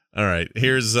 All right,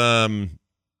 here's oh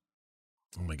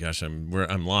my gosh, I'm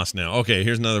lost now. Okay,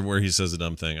 here's another where he says a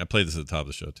dumb thing. I played this at the top of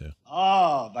the show too.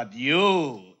 Oh, but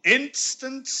you,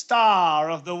 instant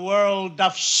star of the world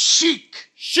of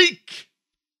chic. Chic.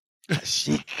 That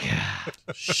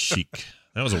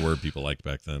was a word people liked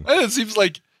back then. And it seems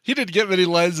like he didn't get many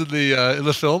lines in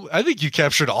the film. I think you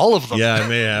captured all of them. Yeah, I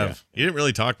may have. Yeah. He didn't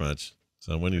really talk much.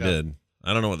 So when he did,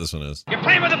 I don't know what this one is. You're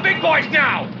playing with the big boys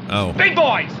now. Oh. Big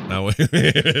boys. No, big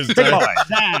boys. Big boys.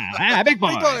 Big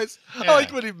boys. Yeah. I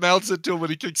like when he mounts it to him when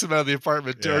he kicks him out of the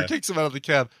apartment or kicks him out of the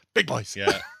cab. Big boys.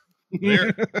 Yeah.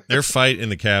 Their fight in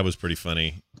the cab was pretty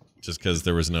funny just because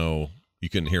there was you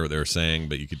couldn't hear what they were saying,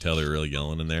 but you could tell they were really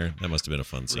yelling in there. That must have been a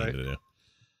fun scene to do.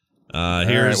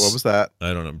 Here's what was that?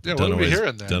 I don't know. Yeah, what are we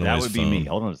hearing there? That would be me.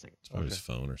 Hold on a second. It's probably his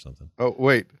phone or something. Oh,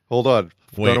 wait. Hold on.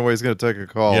 Dunaway's going to take a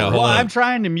call. Yeah, well, I'm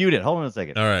trying to mute it. Hold on a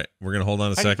second. All right. We're going to hold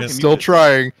on a second. Still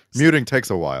trying. Muting takes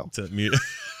a while. To mute.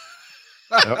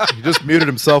 He just muted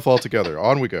himself altogether.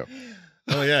 On we go.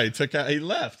 Oh, yeah. He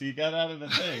left. He got out of the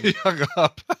thing. He hung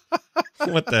up.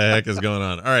 What the heck is going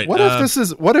on? All right. What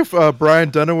if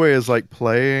Brian Dunaway is like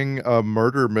playing a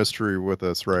murder mystery with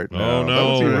us right now? Oh, no.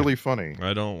 That would be really funny.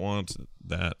 I don't want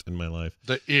that in my life.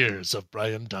 The ears of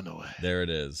Brian Dunaway. There it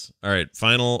is. All right.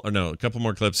 A couple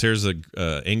more clips. Here's a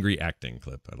angry acting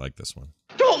clip. I like this one.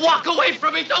 Don't walk away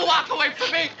from me! Don't walk away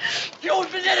from me! You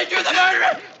admitted you're the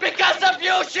murderer! Because of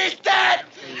you, she's dead!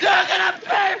 You're gonna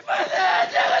pay for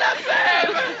this! You're gonna pay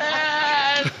for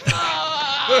this!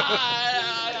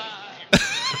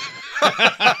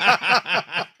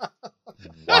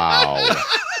 Wow.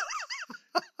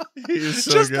 He's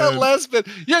so just good. that last bit.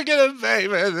 You're gonna pay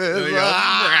for this.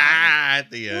 At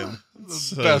the end. The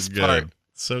So best good. part.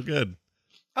 So good.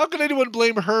 How can anyone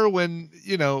blame her when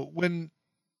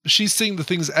she's seeing the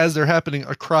things as they're happening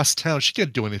across town? She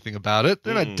can't do anything about it.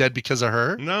 They're not dead because of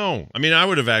her. No. I mean, I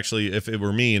would have actually, if it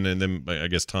were me, and then I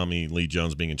guess Tommy Lee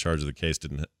Jones being in charge of the case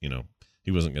didn't, he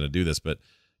wasn't going to do this, but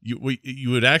what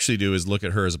you would actually do is look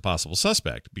at her as a possible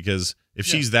suspect, because if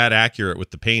she's that accurate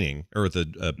with the painting or with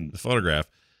the photograph,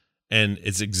 and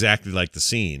it's exactly like the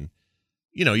scene,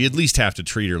 you at least have to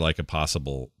treat her like a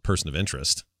possible person of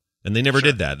interest. And they never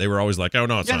did that. They were always like, "Oh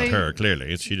no, it's not her.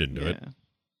 Clearly, she didn't do it."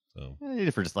 So they did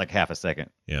it for just like half a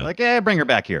second. Yeah. Like, bring her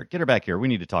back here. Get her back here. We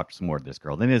need to talk some more to this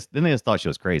girl. Then they just thought she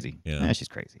was crazy. Yeah, she's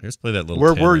crazy. Let's play that little.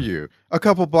 Where were you? A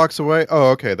couple blocks away?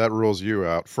 Oh, okay. That rules you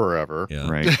out forever. Yeah.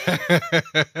 Right.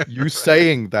 You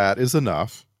saying that is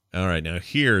enough. All right. Now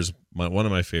here's one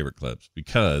of my favorite clips,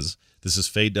 because this is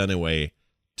Faye Dunaway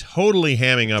totally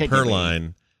hamming up her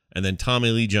line, and then Tommy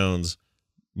Lee Jones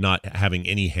not having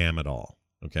any ham at all.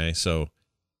 Okay, so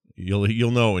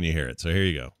you'll know when you hear it. So here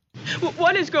you go.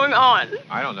 What is going on?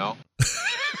 I don't know.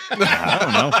 I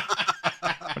don't know.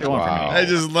 What do you want from me? I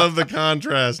just love the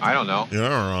contrast. I don't know. I don't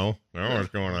know. I don't know what's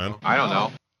going on. I don't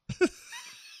know.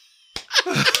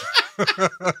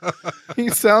 He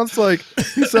sounds like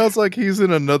he's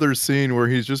in another scene where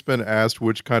he's just been asked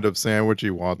which kind of sandwich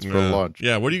he wants for lunch.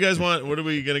 Yeah, what do you guys want? What are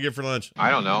we gonna get for lunch? I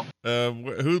don't know.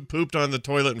 Who pooped on the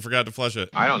toilet and forgot to flush it?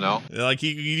 I don't know. Like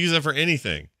he could use that for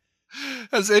anything.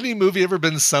 Has any movie ever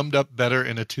been summed up better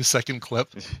in a 2-second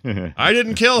clip? I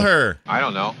didn't kill her. I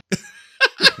don't know.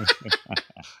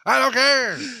 I don't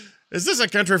care. Is this a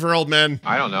country for old men?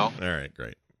 I don't know. All right,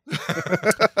 great.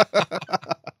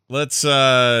 Let's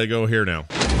go here now.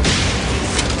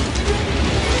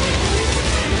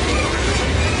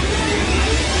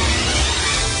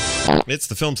 It's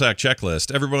the Film Sack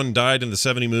checklist. Everyone died in the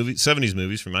 70s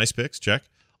movies from Ice Picks. Check.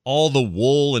 All the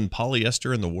wool and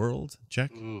polyester in the world.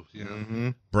 Check. Ooh, yeah. Mm-hmm.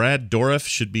 Brad Dourif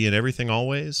should be in everything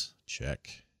always.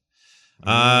 Check.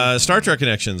 Star Trek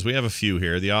connections. We have a few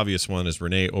here. The obvious one is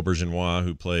Rene Auberjonois,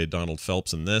 who played Donald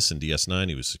Phelps in this. In DS9,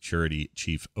 he was Security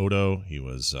Chief Odo. He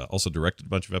was also directed a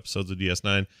bunch of episodes of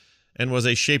DS9 and was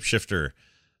a shapeshifter.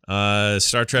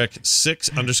 Star Trek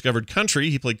 6, Undiscovered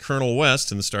Country. He played Colonel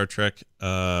West in the Star Trek,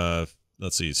 Star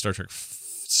Trek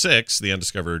 6, The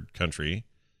Undiscovered Country.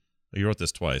 Oh, you wrote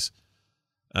this twice.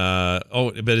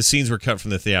 But his scenes were cut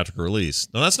from the theatrical release.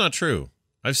 No, that's not true.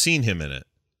 I've seen him in it.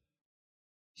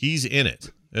 He's in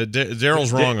it.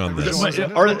 Daryl's wrong on this.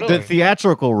 Or the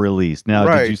theatrical release. Now,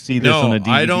 did you see this on a DVD?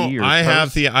 I don't. Or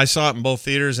I saw it in both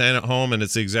theaters and at home, and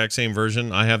it's the exact same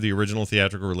version. I have the original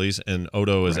theatrical release, and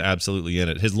Odo is absolutely in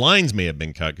it. His lines may have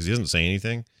been cut because he doesn't say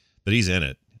anything, but he's in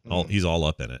it. He's all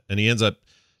up in it, and he ends up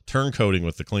turncoating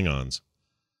with the Klingons.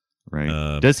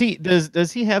 Right. Does he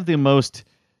have the most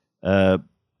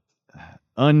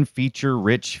unfeature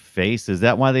rich face? Is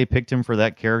that why they picked him for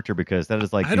that character? Because that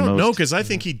is like I don't know, because I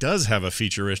think he does have a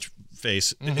feature rich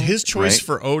face. Mm-hmm. His choice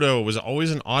for Odo was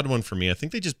always an odd one for me. I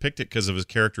think they just picked it because of his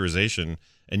characterization,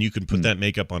 and you can put that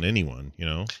makeup on anyone,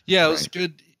 Yeah, it was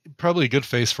good. Probably a good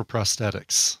face for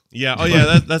prosthetics. Yeah. Oh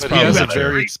yeah, that's probably he has a better.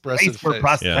 very expressive face for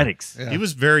prosthetics. Yeah. He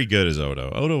was very good as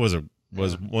Odo. Odo was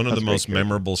one of the most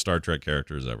memorable Star Trek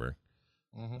characters ever,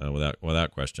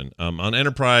 without question. On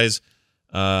Enterprise,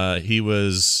 he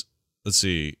was. Let's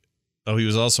see. Oh, he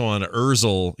was also on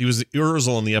Urzel. He was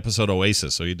Urzel in the episode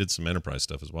Oasis, so he did some Enterprise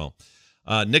stuff as well.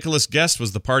 Nicholas Guest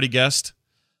was the party guest.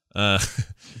 In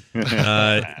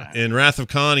Wrath of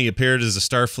Khan, he appeared as a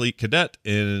Starfleet cadet.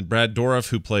 In Brad Dourif,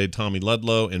 who played Tommy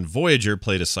Ludlow in Voyager,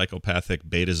 played a psychopathic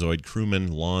Betazoid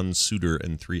crewman, Lon Suitor,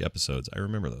 in 3 episodes. I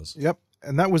remember those. Yep,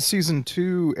 and that was season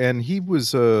 2, and he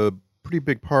was a pretty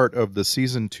big part of the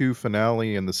season 2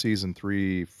 finale and the season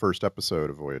 3 first episode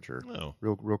of Voyager. Oh,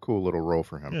 real cool little role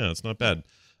for him. Yeah, it's not bad.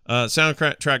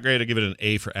 Soundtrack grade, I give it an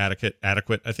A for adequate.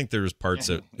 I think there was parts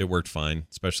that it worked fine,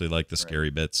 especially like the scary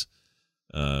bits.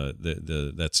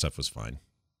 That stuff was fine,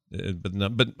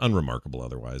 but unremarkable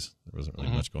otherwise. There wasn't really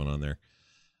much going on there.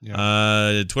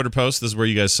 Yeah. Twitter post. This is where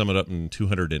you guys sum it up in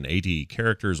 280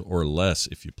 characters or less,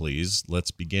 if you please.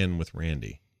 Let's begin with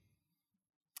Randy.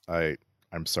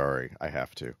 I'm sorry, I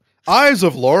have to. Eyes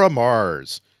of Laura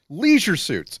Mars. Leisure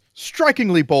suits,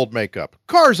 strikingly bold makeup,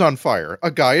 cars on fire,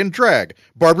 a guy in drag,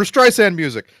 Barbra Streisand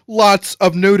music, lots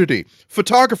of nudity,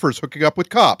 photographers hooking up with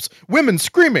cops, women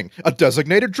screaming, a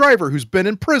designated driver who's been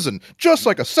in prison, just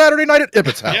like a Saturday night at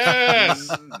Ibbott's house. Yes!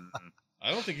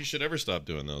 I don't think you should ever stop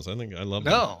doing those. I think I love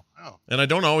them. No. And I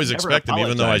don't always expect them,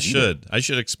 even though I should. Either. I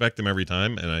should expect them every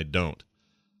time, and I don't.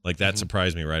 Like, that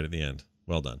surprised me right at the end.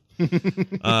 Well done.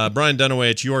 Brian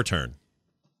Dunaway, it's your turn.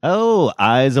 Oh,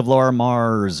 Eyes of Laura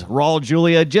Mars. Raul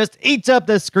Julia just eats up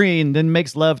the screen, then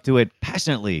makes love to it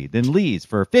passionately, then leaves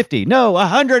for 50. No,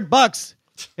 $100.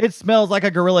 It smells like a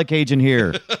gorilla cage in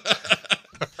here.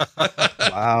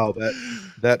 Wow,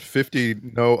 that 50,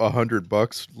 no,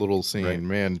 $100 little scene, Right.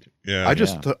 man. Yeah.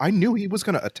 I knew he was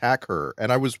going to attack her,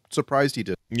 and I was surprised he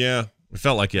did. Yeah, it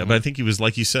felt like it, but I think he was,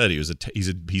 like you said,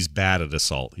 he's bad at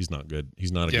assault. He's not good.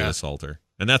 He's not a good assaulter,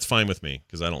 and that's fine with me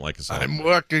because I don't like assault. I'm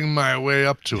working my way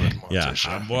up to it,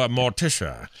 Morticia. Yeah,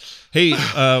 Morticia. Hey,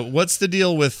 what's the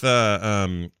deal with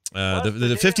the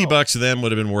 $50 to them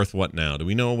would have been worth what now? Do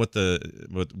we know what that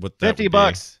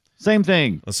 $50. Same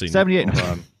thing. Let's see. 78. Hold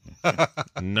on.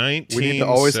 1978. We need to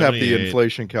always have the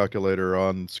inflation calculator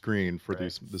on screen for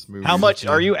this movie. How much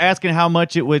are you asking? How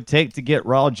much it would take to get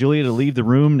Raul Julia to leave the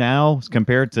room now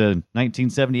compared to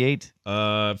 1978?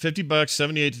 $50,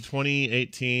 78 to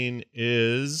 2018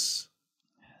 is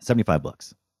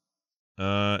 $75.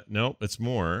 No, it's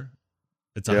more.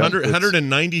 It's Yeah,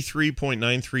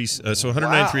 $193.93. So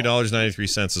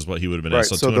 $193.93 is what he would have been Right.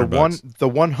 asked. So the $200. the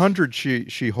 100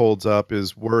 she holds up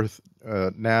is worth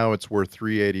now it's worth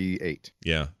 $388.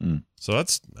 Yeah. So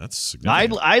that's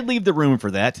significant. I'd leave the room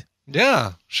for that.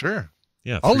 Yeah, sure.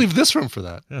 Yeah, I'll leave this room for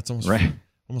that. Yeah, it's almost Right.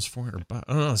 almost $400.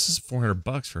 Oh no, this is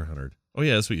 $400 for 100. Oh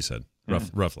yeah, that's what you said.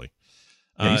 Roughly.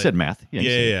 Yeah, you said math. Yeah,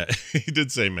 Yeah. He did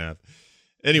say math.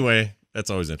 Anyway, that's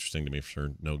always interesting to me for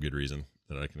no good reason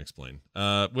that I can explain.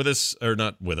 With us, or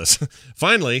not with us.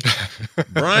 Finally,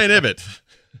 Brian Ibbett.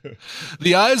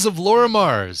 The Eyes of Laura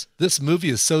Mars. This movie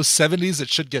is so 70s it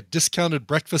should get discounted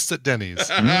breakfasts at Denny's.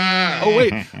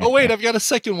 Oh wait, I've got a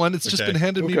second one. It's just been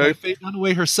handed me by Faye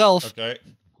Dunaway herself. Okay.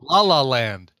 La La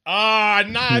Land. I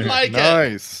like it.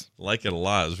 Nice. Like it a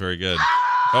lot. It was very good.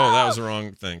 Oh, that was the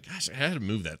wrong thing. Gosh, I had to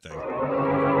move that thing. All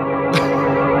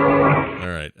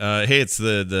right. Hey, it's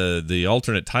the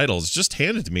alternate titles just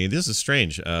handed to me. This is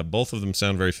strange. Both of them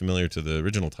sound very familiar to the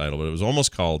original title, but it was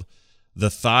almost called The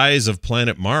Thighs of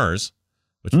Planet Mars,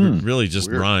 which really just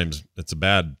rhymes. It's a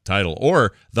bad title.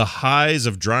 Or The Highs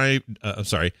of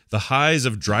The Highs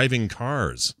of Driving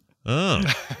Cars. Oh,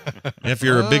 if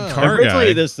you're a big car Originally,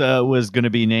 guy. this was going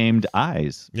to be named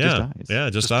Eyes. Yeah, Just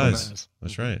Eyes. just eyes.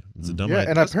 That's right. It's a dumb Yeah, idea.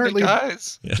 and apparently,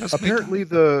 Just apparently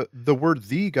the word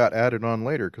 "the" got added on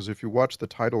later because if you watch the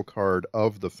title card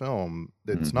of the film,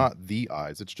 it's not "the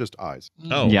eyes"; it's just eyes.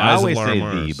 Oh, Yeah, Eyes I of always Laura say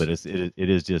Mars. the, but it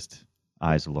is just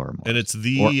Eyes of Laura Mars. And it's Or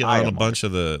the Eye on a of bunch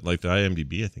of the, like the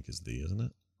IMDb, I think is the, isn't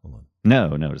it? Hold on.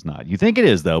 No, it's not. You think it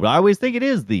is though, but I always think it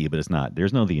is the, but it's not.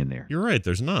 There's no the in there. You're right.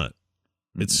 There's not.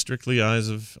 It's strictly Eyes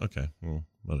of. Okay, well,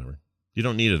 whatever. You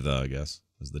don't need a the, I guess,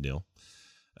 is the deal.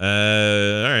 All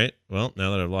right. Well,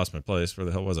 now that I've lost my place, where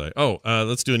the hell was I? Oh,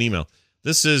 let's do an email.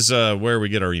 This is where we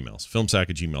get our emails.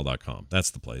 Filmsack@gmail.com. That's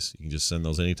the place. You can just send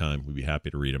those anytime. We'd be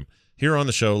happy to read them here on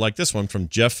the show, like this one from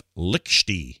Jeff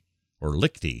Lichty or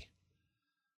Lichty.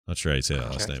 Not sure how you say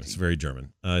that last name. It's very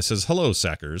German. It says, "Hello,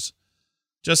 Sackers.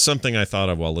 Just something I thought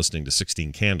of while listening to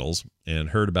 16 Candles and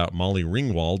heard about Molly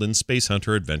Ringwald in Space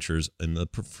Hunter Adventures in the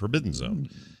Forbidden Zone.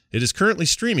 It is currently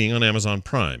streaming on Amazon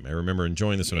Prime. I remember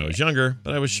enjoying this when I was younger,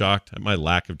 but I was shocked at my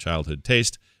lack of childhood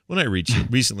taste when I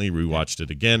recently rewatched it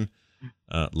again.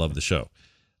 Love the show."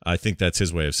 I think that's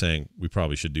his way of saying we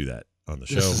probably should do that on the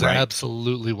show. This is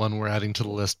absolutely one we're adding to the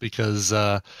list because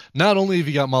not only have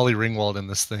you got Molly Ringwald in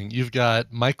this thing, you've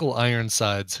got Michael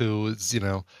Ironsides, who is,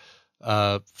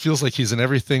 feels like he's in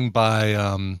everything by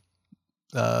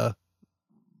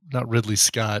not Ridley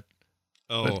Scott.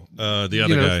 Oh, the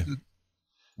other guy.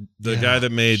 The guy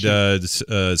that made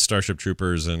Starship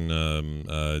Troopers and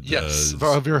yes,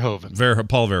 Verhoeven.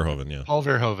 Paul Verhoeven, yeah. Paul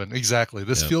Verhoeven, exactly.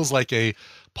 This feels like a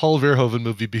Paul Verhoeven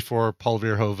movie before Paul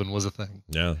Verhoeven was a thing.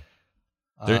 Yeah.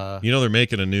 They're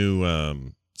making a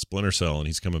new Splinter Cell, and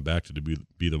he's coming back to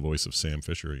be the voice of Sam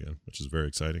Fisher again, which is very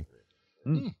exciting.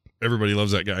 Everybody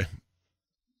loves that guy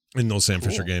in those Sam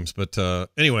Fisher games. But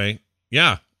anyway,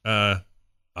 yeah, I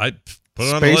put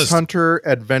it on the list. Space Hunter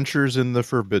Adventures in the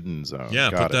Forbidden Zone. Yeah,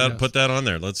 put that on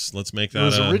there. Let's make that. It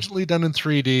was originally done in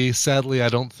 3D. Sadly, I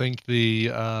don't think the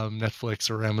Netflix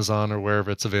or Amazon or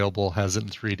wherever it's available has it in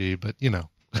 3D. But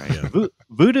Right. Yeah.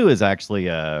 Voodoo is actually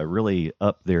really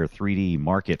up their 3D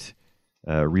market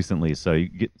recently, so you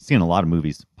get seeing a lot of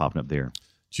movies popping up there.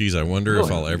 Geez, I wonder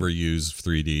if I'll ever use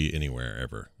 3D anywhere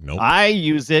ever. Nope. I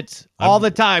use it all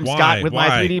the time, Scott, with my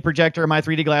 3D projector and my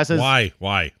 3D glasses. Why?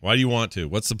 Why do you want to?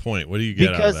 What's the point? What do you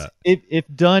get out of that?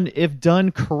 Because if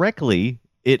done correctly,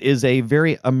 it is a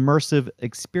very immersive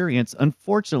experience.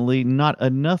 Unfortunately, not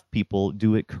enough people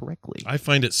do it correctly. I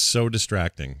find it so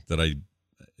distracting that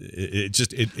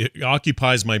it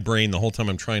occupies my brain the whole time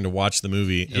I'm trying to watch the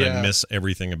movie, and I miss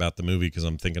everything about the movie because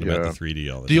I'm thinking about the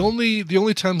 3D all the time. The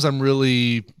only times I'm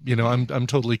really, I'm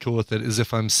totally cool with it is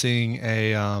if I'm seeing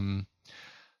a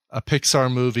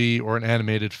Pixar movie or an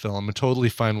animated film. I'm totally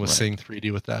fine with seeing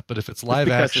 3D with that. But if it's live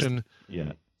action,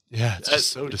 it's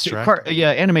just so distracting.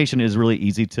 Animation is really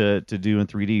easy to do in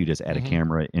 3D. You just add a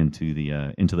camera into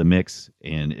the mix,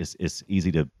 and it's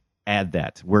easy to add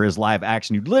that. Whereas live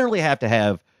action, you literally have to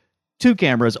have 2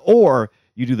 cameras, or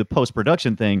you do the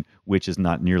post-production thing, which is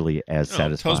not nearly as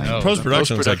satisfying.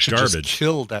 Post-production is like garbage. Just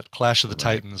killed that Clash of the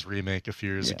Titans remake a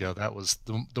few years ago. That was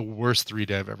the worst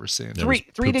 3D I've ever seen.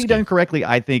 3D done correctly,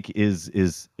 I think,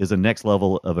 is a next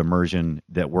level of immersion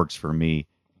that works for me.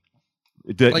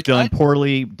 Done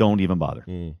poorly, don't even bother.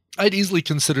 I'd easily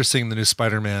consider seeing the new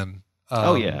Spider-Man.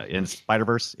 In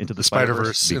Spider-Verse, Into the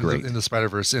Spider-Verse, in the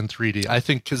Spider-Verse in 3D. I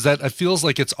think because it feels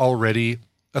like it's already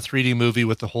a 3D movie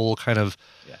with the whole kind of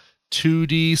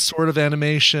 2D sort of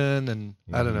animation, and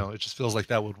I don't know. It just feels like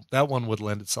that one would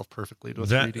lend itself perfectly to a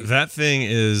 3D. That thing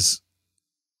is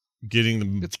getting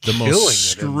the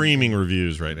most screaming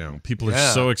reviews right now. People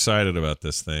are so excited about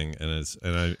this thing, and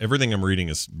everything I'm reading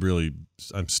is really,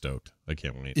 I'm stoked. I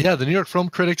can't wait. Yeah, the New York Film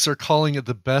Critics are calling it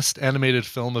the best animated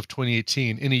film of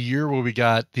 2018 in a year where we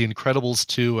got The Incredibles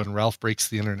 2 and Ralph Breaks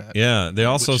the Internet. Yeah, they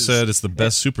also said it's the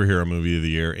best superhero movie of the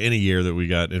year in a year that we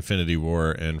got Infinity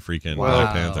War and freaking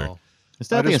Black Panther.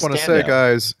 I just want to say,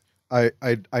 guys,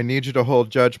 I need you to hold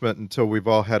judgment until we've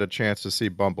all had a chance to see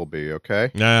Bumblebee, okay?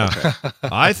 Yeah. Okay.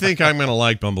 I think I'm going to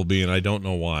like Bumblebee, and I don't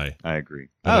know why. I agree.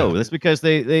 That's because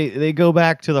they go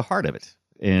back to the heart of it.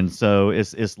 And so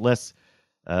it's less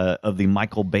of the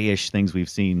Michael Bay-ish things we've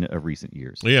seen of recent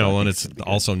years. Yeah, and it's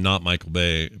also not Michael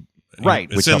Bay. Right.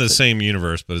 It's in the same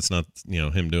universe, but it's not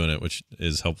him doing it, which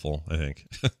is helpful, I think.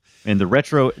 And the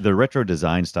retro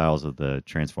design styles of the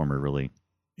Transformer really...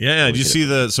 Yeah, did you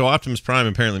see so Optimus Prime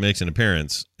apparently makes an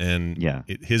appearance, and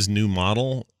his new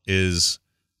model is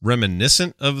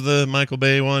reminiscent of the Michael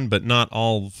Bay one, but not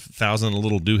all 1,000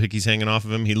 little doohickeys hanging off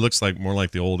of him. He looks like more like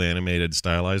the old animated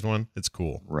stylized one. It's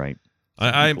cool. Right.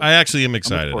 I actually am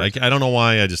excited. I don't know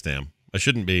why, I just am. I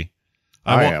shouldn't be.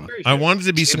 I am. I wanted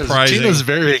to be surprising. Gina's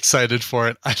very excited for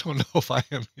it. I don't know if I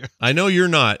am here. I know you're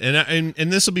not, and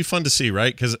this will be fun to see,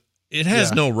 right? Because it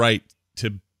has no right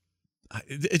to...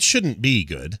 It shouldn't be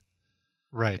good.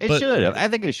 Right. It should. I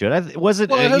think it should. It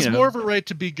has more of a right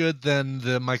to be good than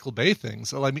the Michael Bay thing.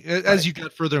 So, I mean, as you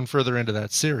get further and further into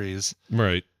that series.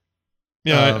 Right.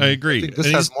 Yeah, I agree. I think this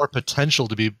has more potential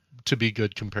to be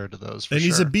good compared to those, for and sure.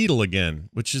 He's a Beetle again,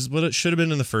 which is what it should have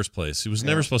been in the first place. He was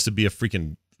never supposed to be a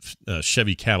freaking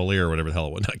Chevy Cavalier or whatever the hell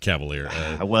it was. Not Cavalier.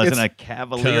 It wasn't a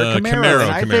Cavalier.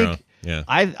 Camaro.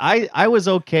 I was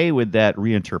okay with that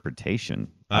reinterpretation.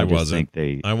 I wasn't.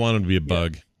 I wanted him to be a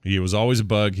bug. He was always a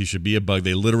bug. He should be a bug.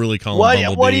 They literally call him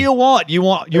Bumblebee. What do you want? You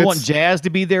want Jazz to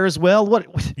be there as well? What?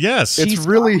 Yes. It's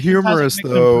really humorous,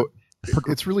 though.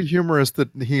 It's really humorous that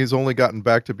he's only gotten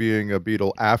back to being a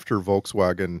Beetle after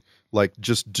Volkswagen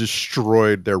just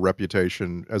destroyed their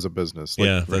reputation as a business.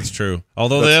 That's true.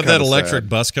 Although they have that electric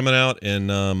bus coming out in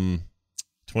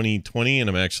 2020, and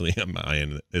I'm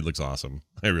eyeing it. It looks awesome.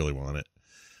 I really want it.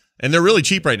 And they're really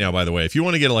cheap right now, by the way. If you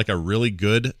want to get a really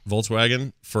good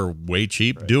Volkswagen for way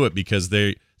cheap, do it, because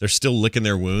they're still licking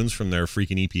their wounds from their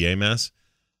freaking EPA mess.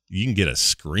 You can get a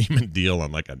screaming deal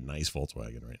on a nice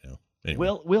Volkswagen right now.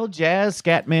 Anyway. Will Jazz,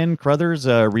 Scatman, Crothers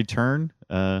return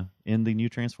in the new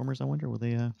Transformers? I wonder. Will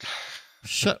they?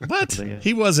 What?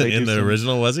 He wasn't in the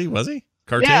original, was he? Was he?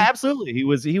 Cartoon? Yeah, absolutely. He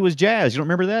was Jazz. You don't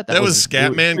remember that? That was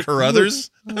Scatman Carruthers?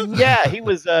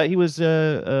 He was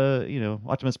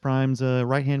Optimus Prime's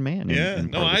right-hand man.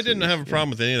 No, I didn't have a problem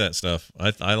with any of that stuff.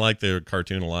 I like the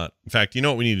cartoon a lot. In fact, you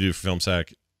know what we need to do for Film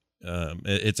Sack?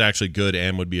 It's actually good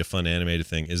and would be a fun animated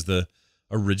thing, is the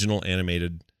original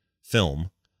animated film.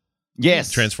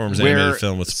 Yes. Transformers animated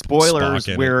film with spoilers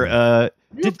Spock where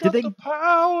did they the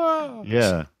power?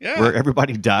 Yeah. Where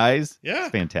everybody dies. Yeah.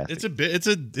 It's fantastic.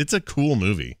 It's a cool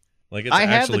movie. I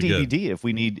have the DVD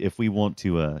if we want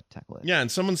to tackle it. Yeah, and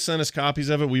someone sent us copies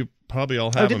of it. We probably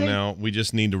all have them now. We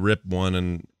just need to rip one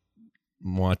and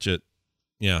watch it.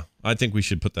 Yeah, I think we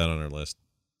should put that on our list.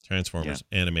 Transformers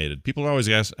animated. People are always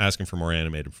asking for more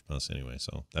animated from us anyway,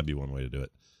 so that'd be one way to do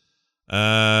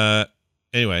it.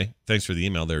 Anyway, thanks for the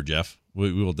email there, Jeff.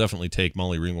 We will definitely take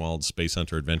Molly Ringwald's Space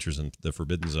Hunter Adventures in the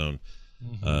Forbidden Zone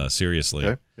seriously.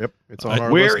 Okay. Yep, it's on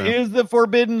our list now. Where is the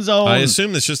Forbidden Zone? I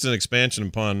assume it's just an expansion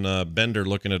upon Bender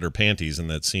looking at her panties in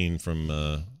that scene from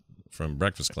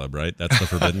Breakfast Club, right? That's the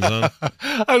Forbidden Zone.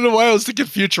 I don't know why I was thinking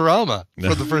Futurama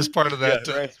for the first part of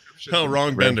that.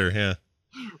 Wrong Bender. Yeah,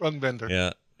 wrong Bender.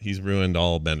 Yeah. He's ruined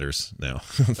all Benders now.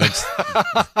 Thanks,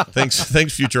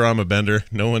 Futurama Bender.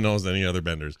 No one knows any other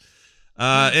Benders.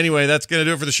 Anyway, that's going to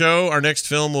do it for the show. Our next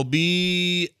film will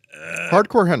be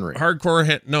Hardcore Henry.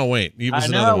 No, wait. It was I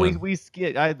another know one. we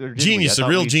skipped. Genius, the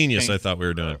real genius. I thought we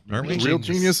were doing. Aren't we? Real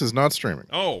Genius is not streaming.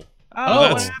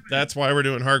 That's why we're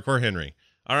doing Hardcore Henry.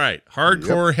 All right,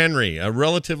 Hardcore Henry, a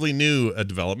relatively new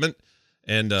development,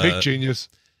 and Take Genius.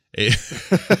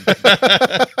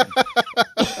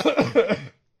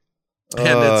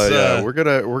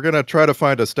 We're gonna try to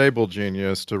find a stable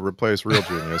genius to replace Real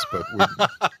Genius, but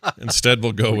instead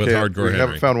we'll go with Hardcore Henry. We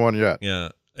haven't found one yet.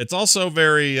 Yeah, it's also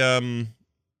very how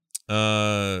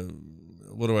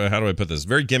do I put this?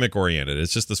 Very gimmick oriented.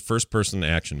 It's just this first person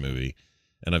action movie,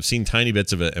 and I've seen tiny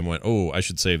bits of it and went, oh, I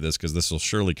should save this because this will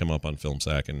surely come up on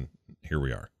FilmSack, and here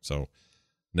we are. So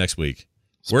next week.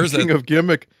 Speaking of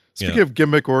gimmick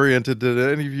oriented, did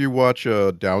any of you watch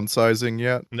Downsizing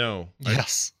yet? No.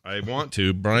 Yes. I want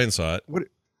to. Brian saw it. What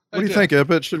do you think,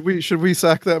 Ibbett? Should we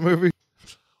sack that movie?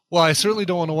 Well, I certainly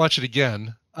don't want to watch it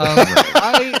again.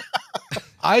 I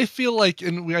feel like,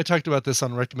 and I talked about this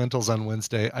on Recommendals on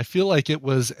Wednesday, I feel like it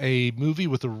was a movie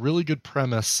with a really good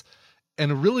premise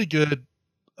and a really good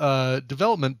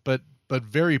development, but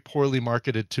very poorly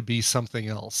marketed to be something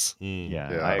else.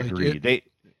 I agree.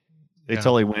 They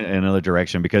totally went in another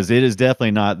direction because it is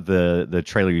definitely not the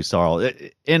trailer you saw.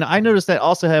 And I noticed that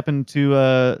also happened to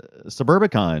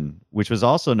Suburbicon, which was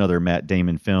also another Matt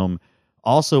Damon film,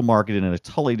 also marketed in a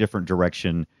totally different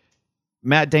direction.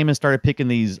 Matt Damon started picking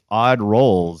these odd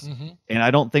roles, and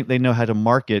I don't think they know how to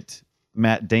market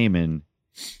Matt Damon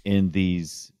in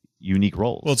these unique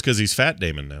roles. Well, it's because he's Fat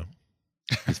Damon now.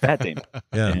 He's Fat Damon.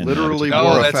 Yeah. And, literally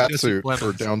wore a fat suit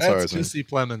for Downsizing. That's Jesse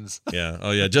Plemons. Yeah.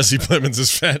 Oh, yeah. Jesse Plemons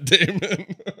is Fat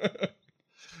Damon.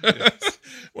 Yes.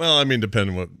 Well, I mean,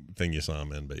 depending what thing you saw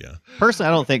him in, but yeah. Personally,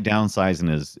 I don't think Downsizing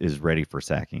is ready for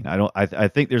sacking. I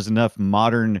think there's enough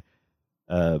modern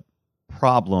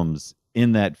problems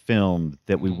in that film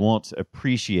that we won't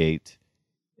appreciate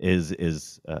is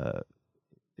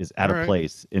out of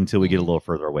place until we get a little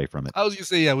further away from it. I was gonna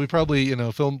say, yeah, we probably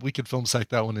we could film sack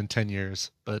that one in 10 years,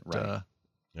 but all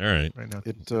right. Right now,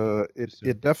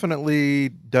 it definitely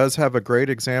does have a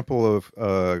great example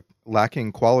of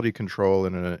lacking quality control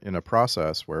in a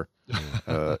process where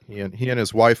he and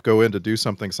his wife go in to do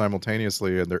something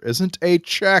simultaneously, and there isn't a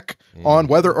check on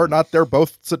whether or not they're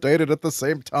both sedated at the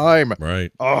same time.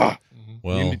 Right. Well,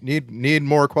 you need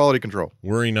more quality control.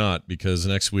 Worry not, because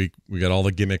next week we got all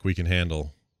the gimmick we can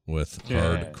handle with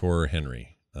Hardcore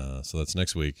Henry. So that's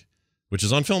next week, which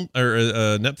is on film or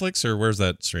Netflix, or where's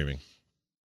that streaming?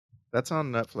 That's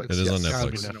on Netflix. It is on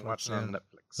Netflix. On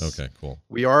Netflix. Okay, cool.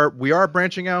 We are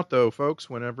branching out though, folks.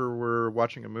 Whenever we're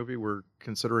watching a movie, we're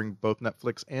considering both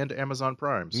Netflix and Amazon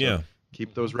Prime. So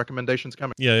keep those recommendations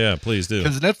coming. Yeah, please do.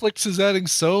 Because Netflix is adding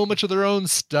so much of their own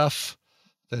stuff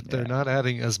that they're not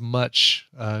adding as much.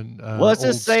 Well, let's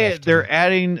just say it. They're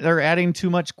adding too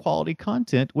much quality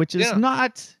content, which is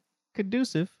not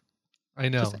conducive. I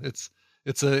know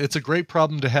it's a great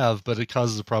problem to have, but it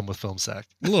causes a problem with FilmSack.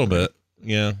 A little bit,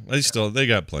 yeah. They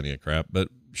got plenty of crap, but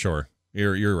sure,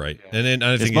 you're right. Yeah. And then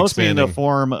I think it's mostly in the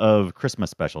form of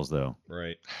Christmas specials, though.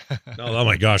 Right. Oh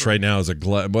my gosh! Right now is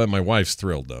but my wife's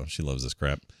thrilled though. She loves this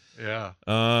crap. Yeah.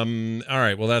 All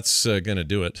right. Well, that's going to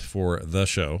do it for the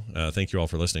show. Thank you all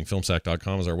for listening.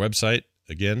 Filmsack.com is our website.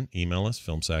 Again, email us,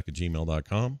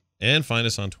 filmsack@gmail.com, and find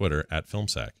us on Twitter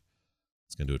 @filmsack.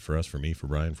 It's going to do it for us, for me, for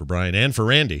Brian, and for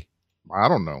Randy. I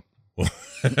don't know.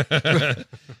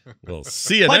 We'll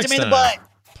see you Punch next him in time. the butt.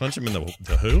 Punch him in the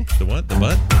who? The what? The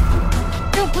butt?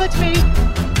 Don't punch me.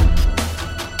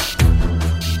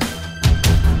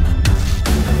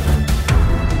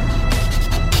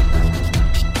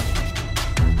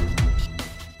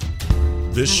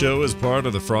 This show is part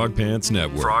of the Frog Pants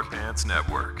Network. Frog Pants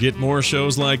Network. Get more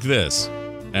shows like this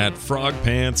at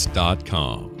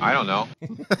frogpants.com. I don't know.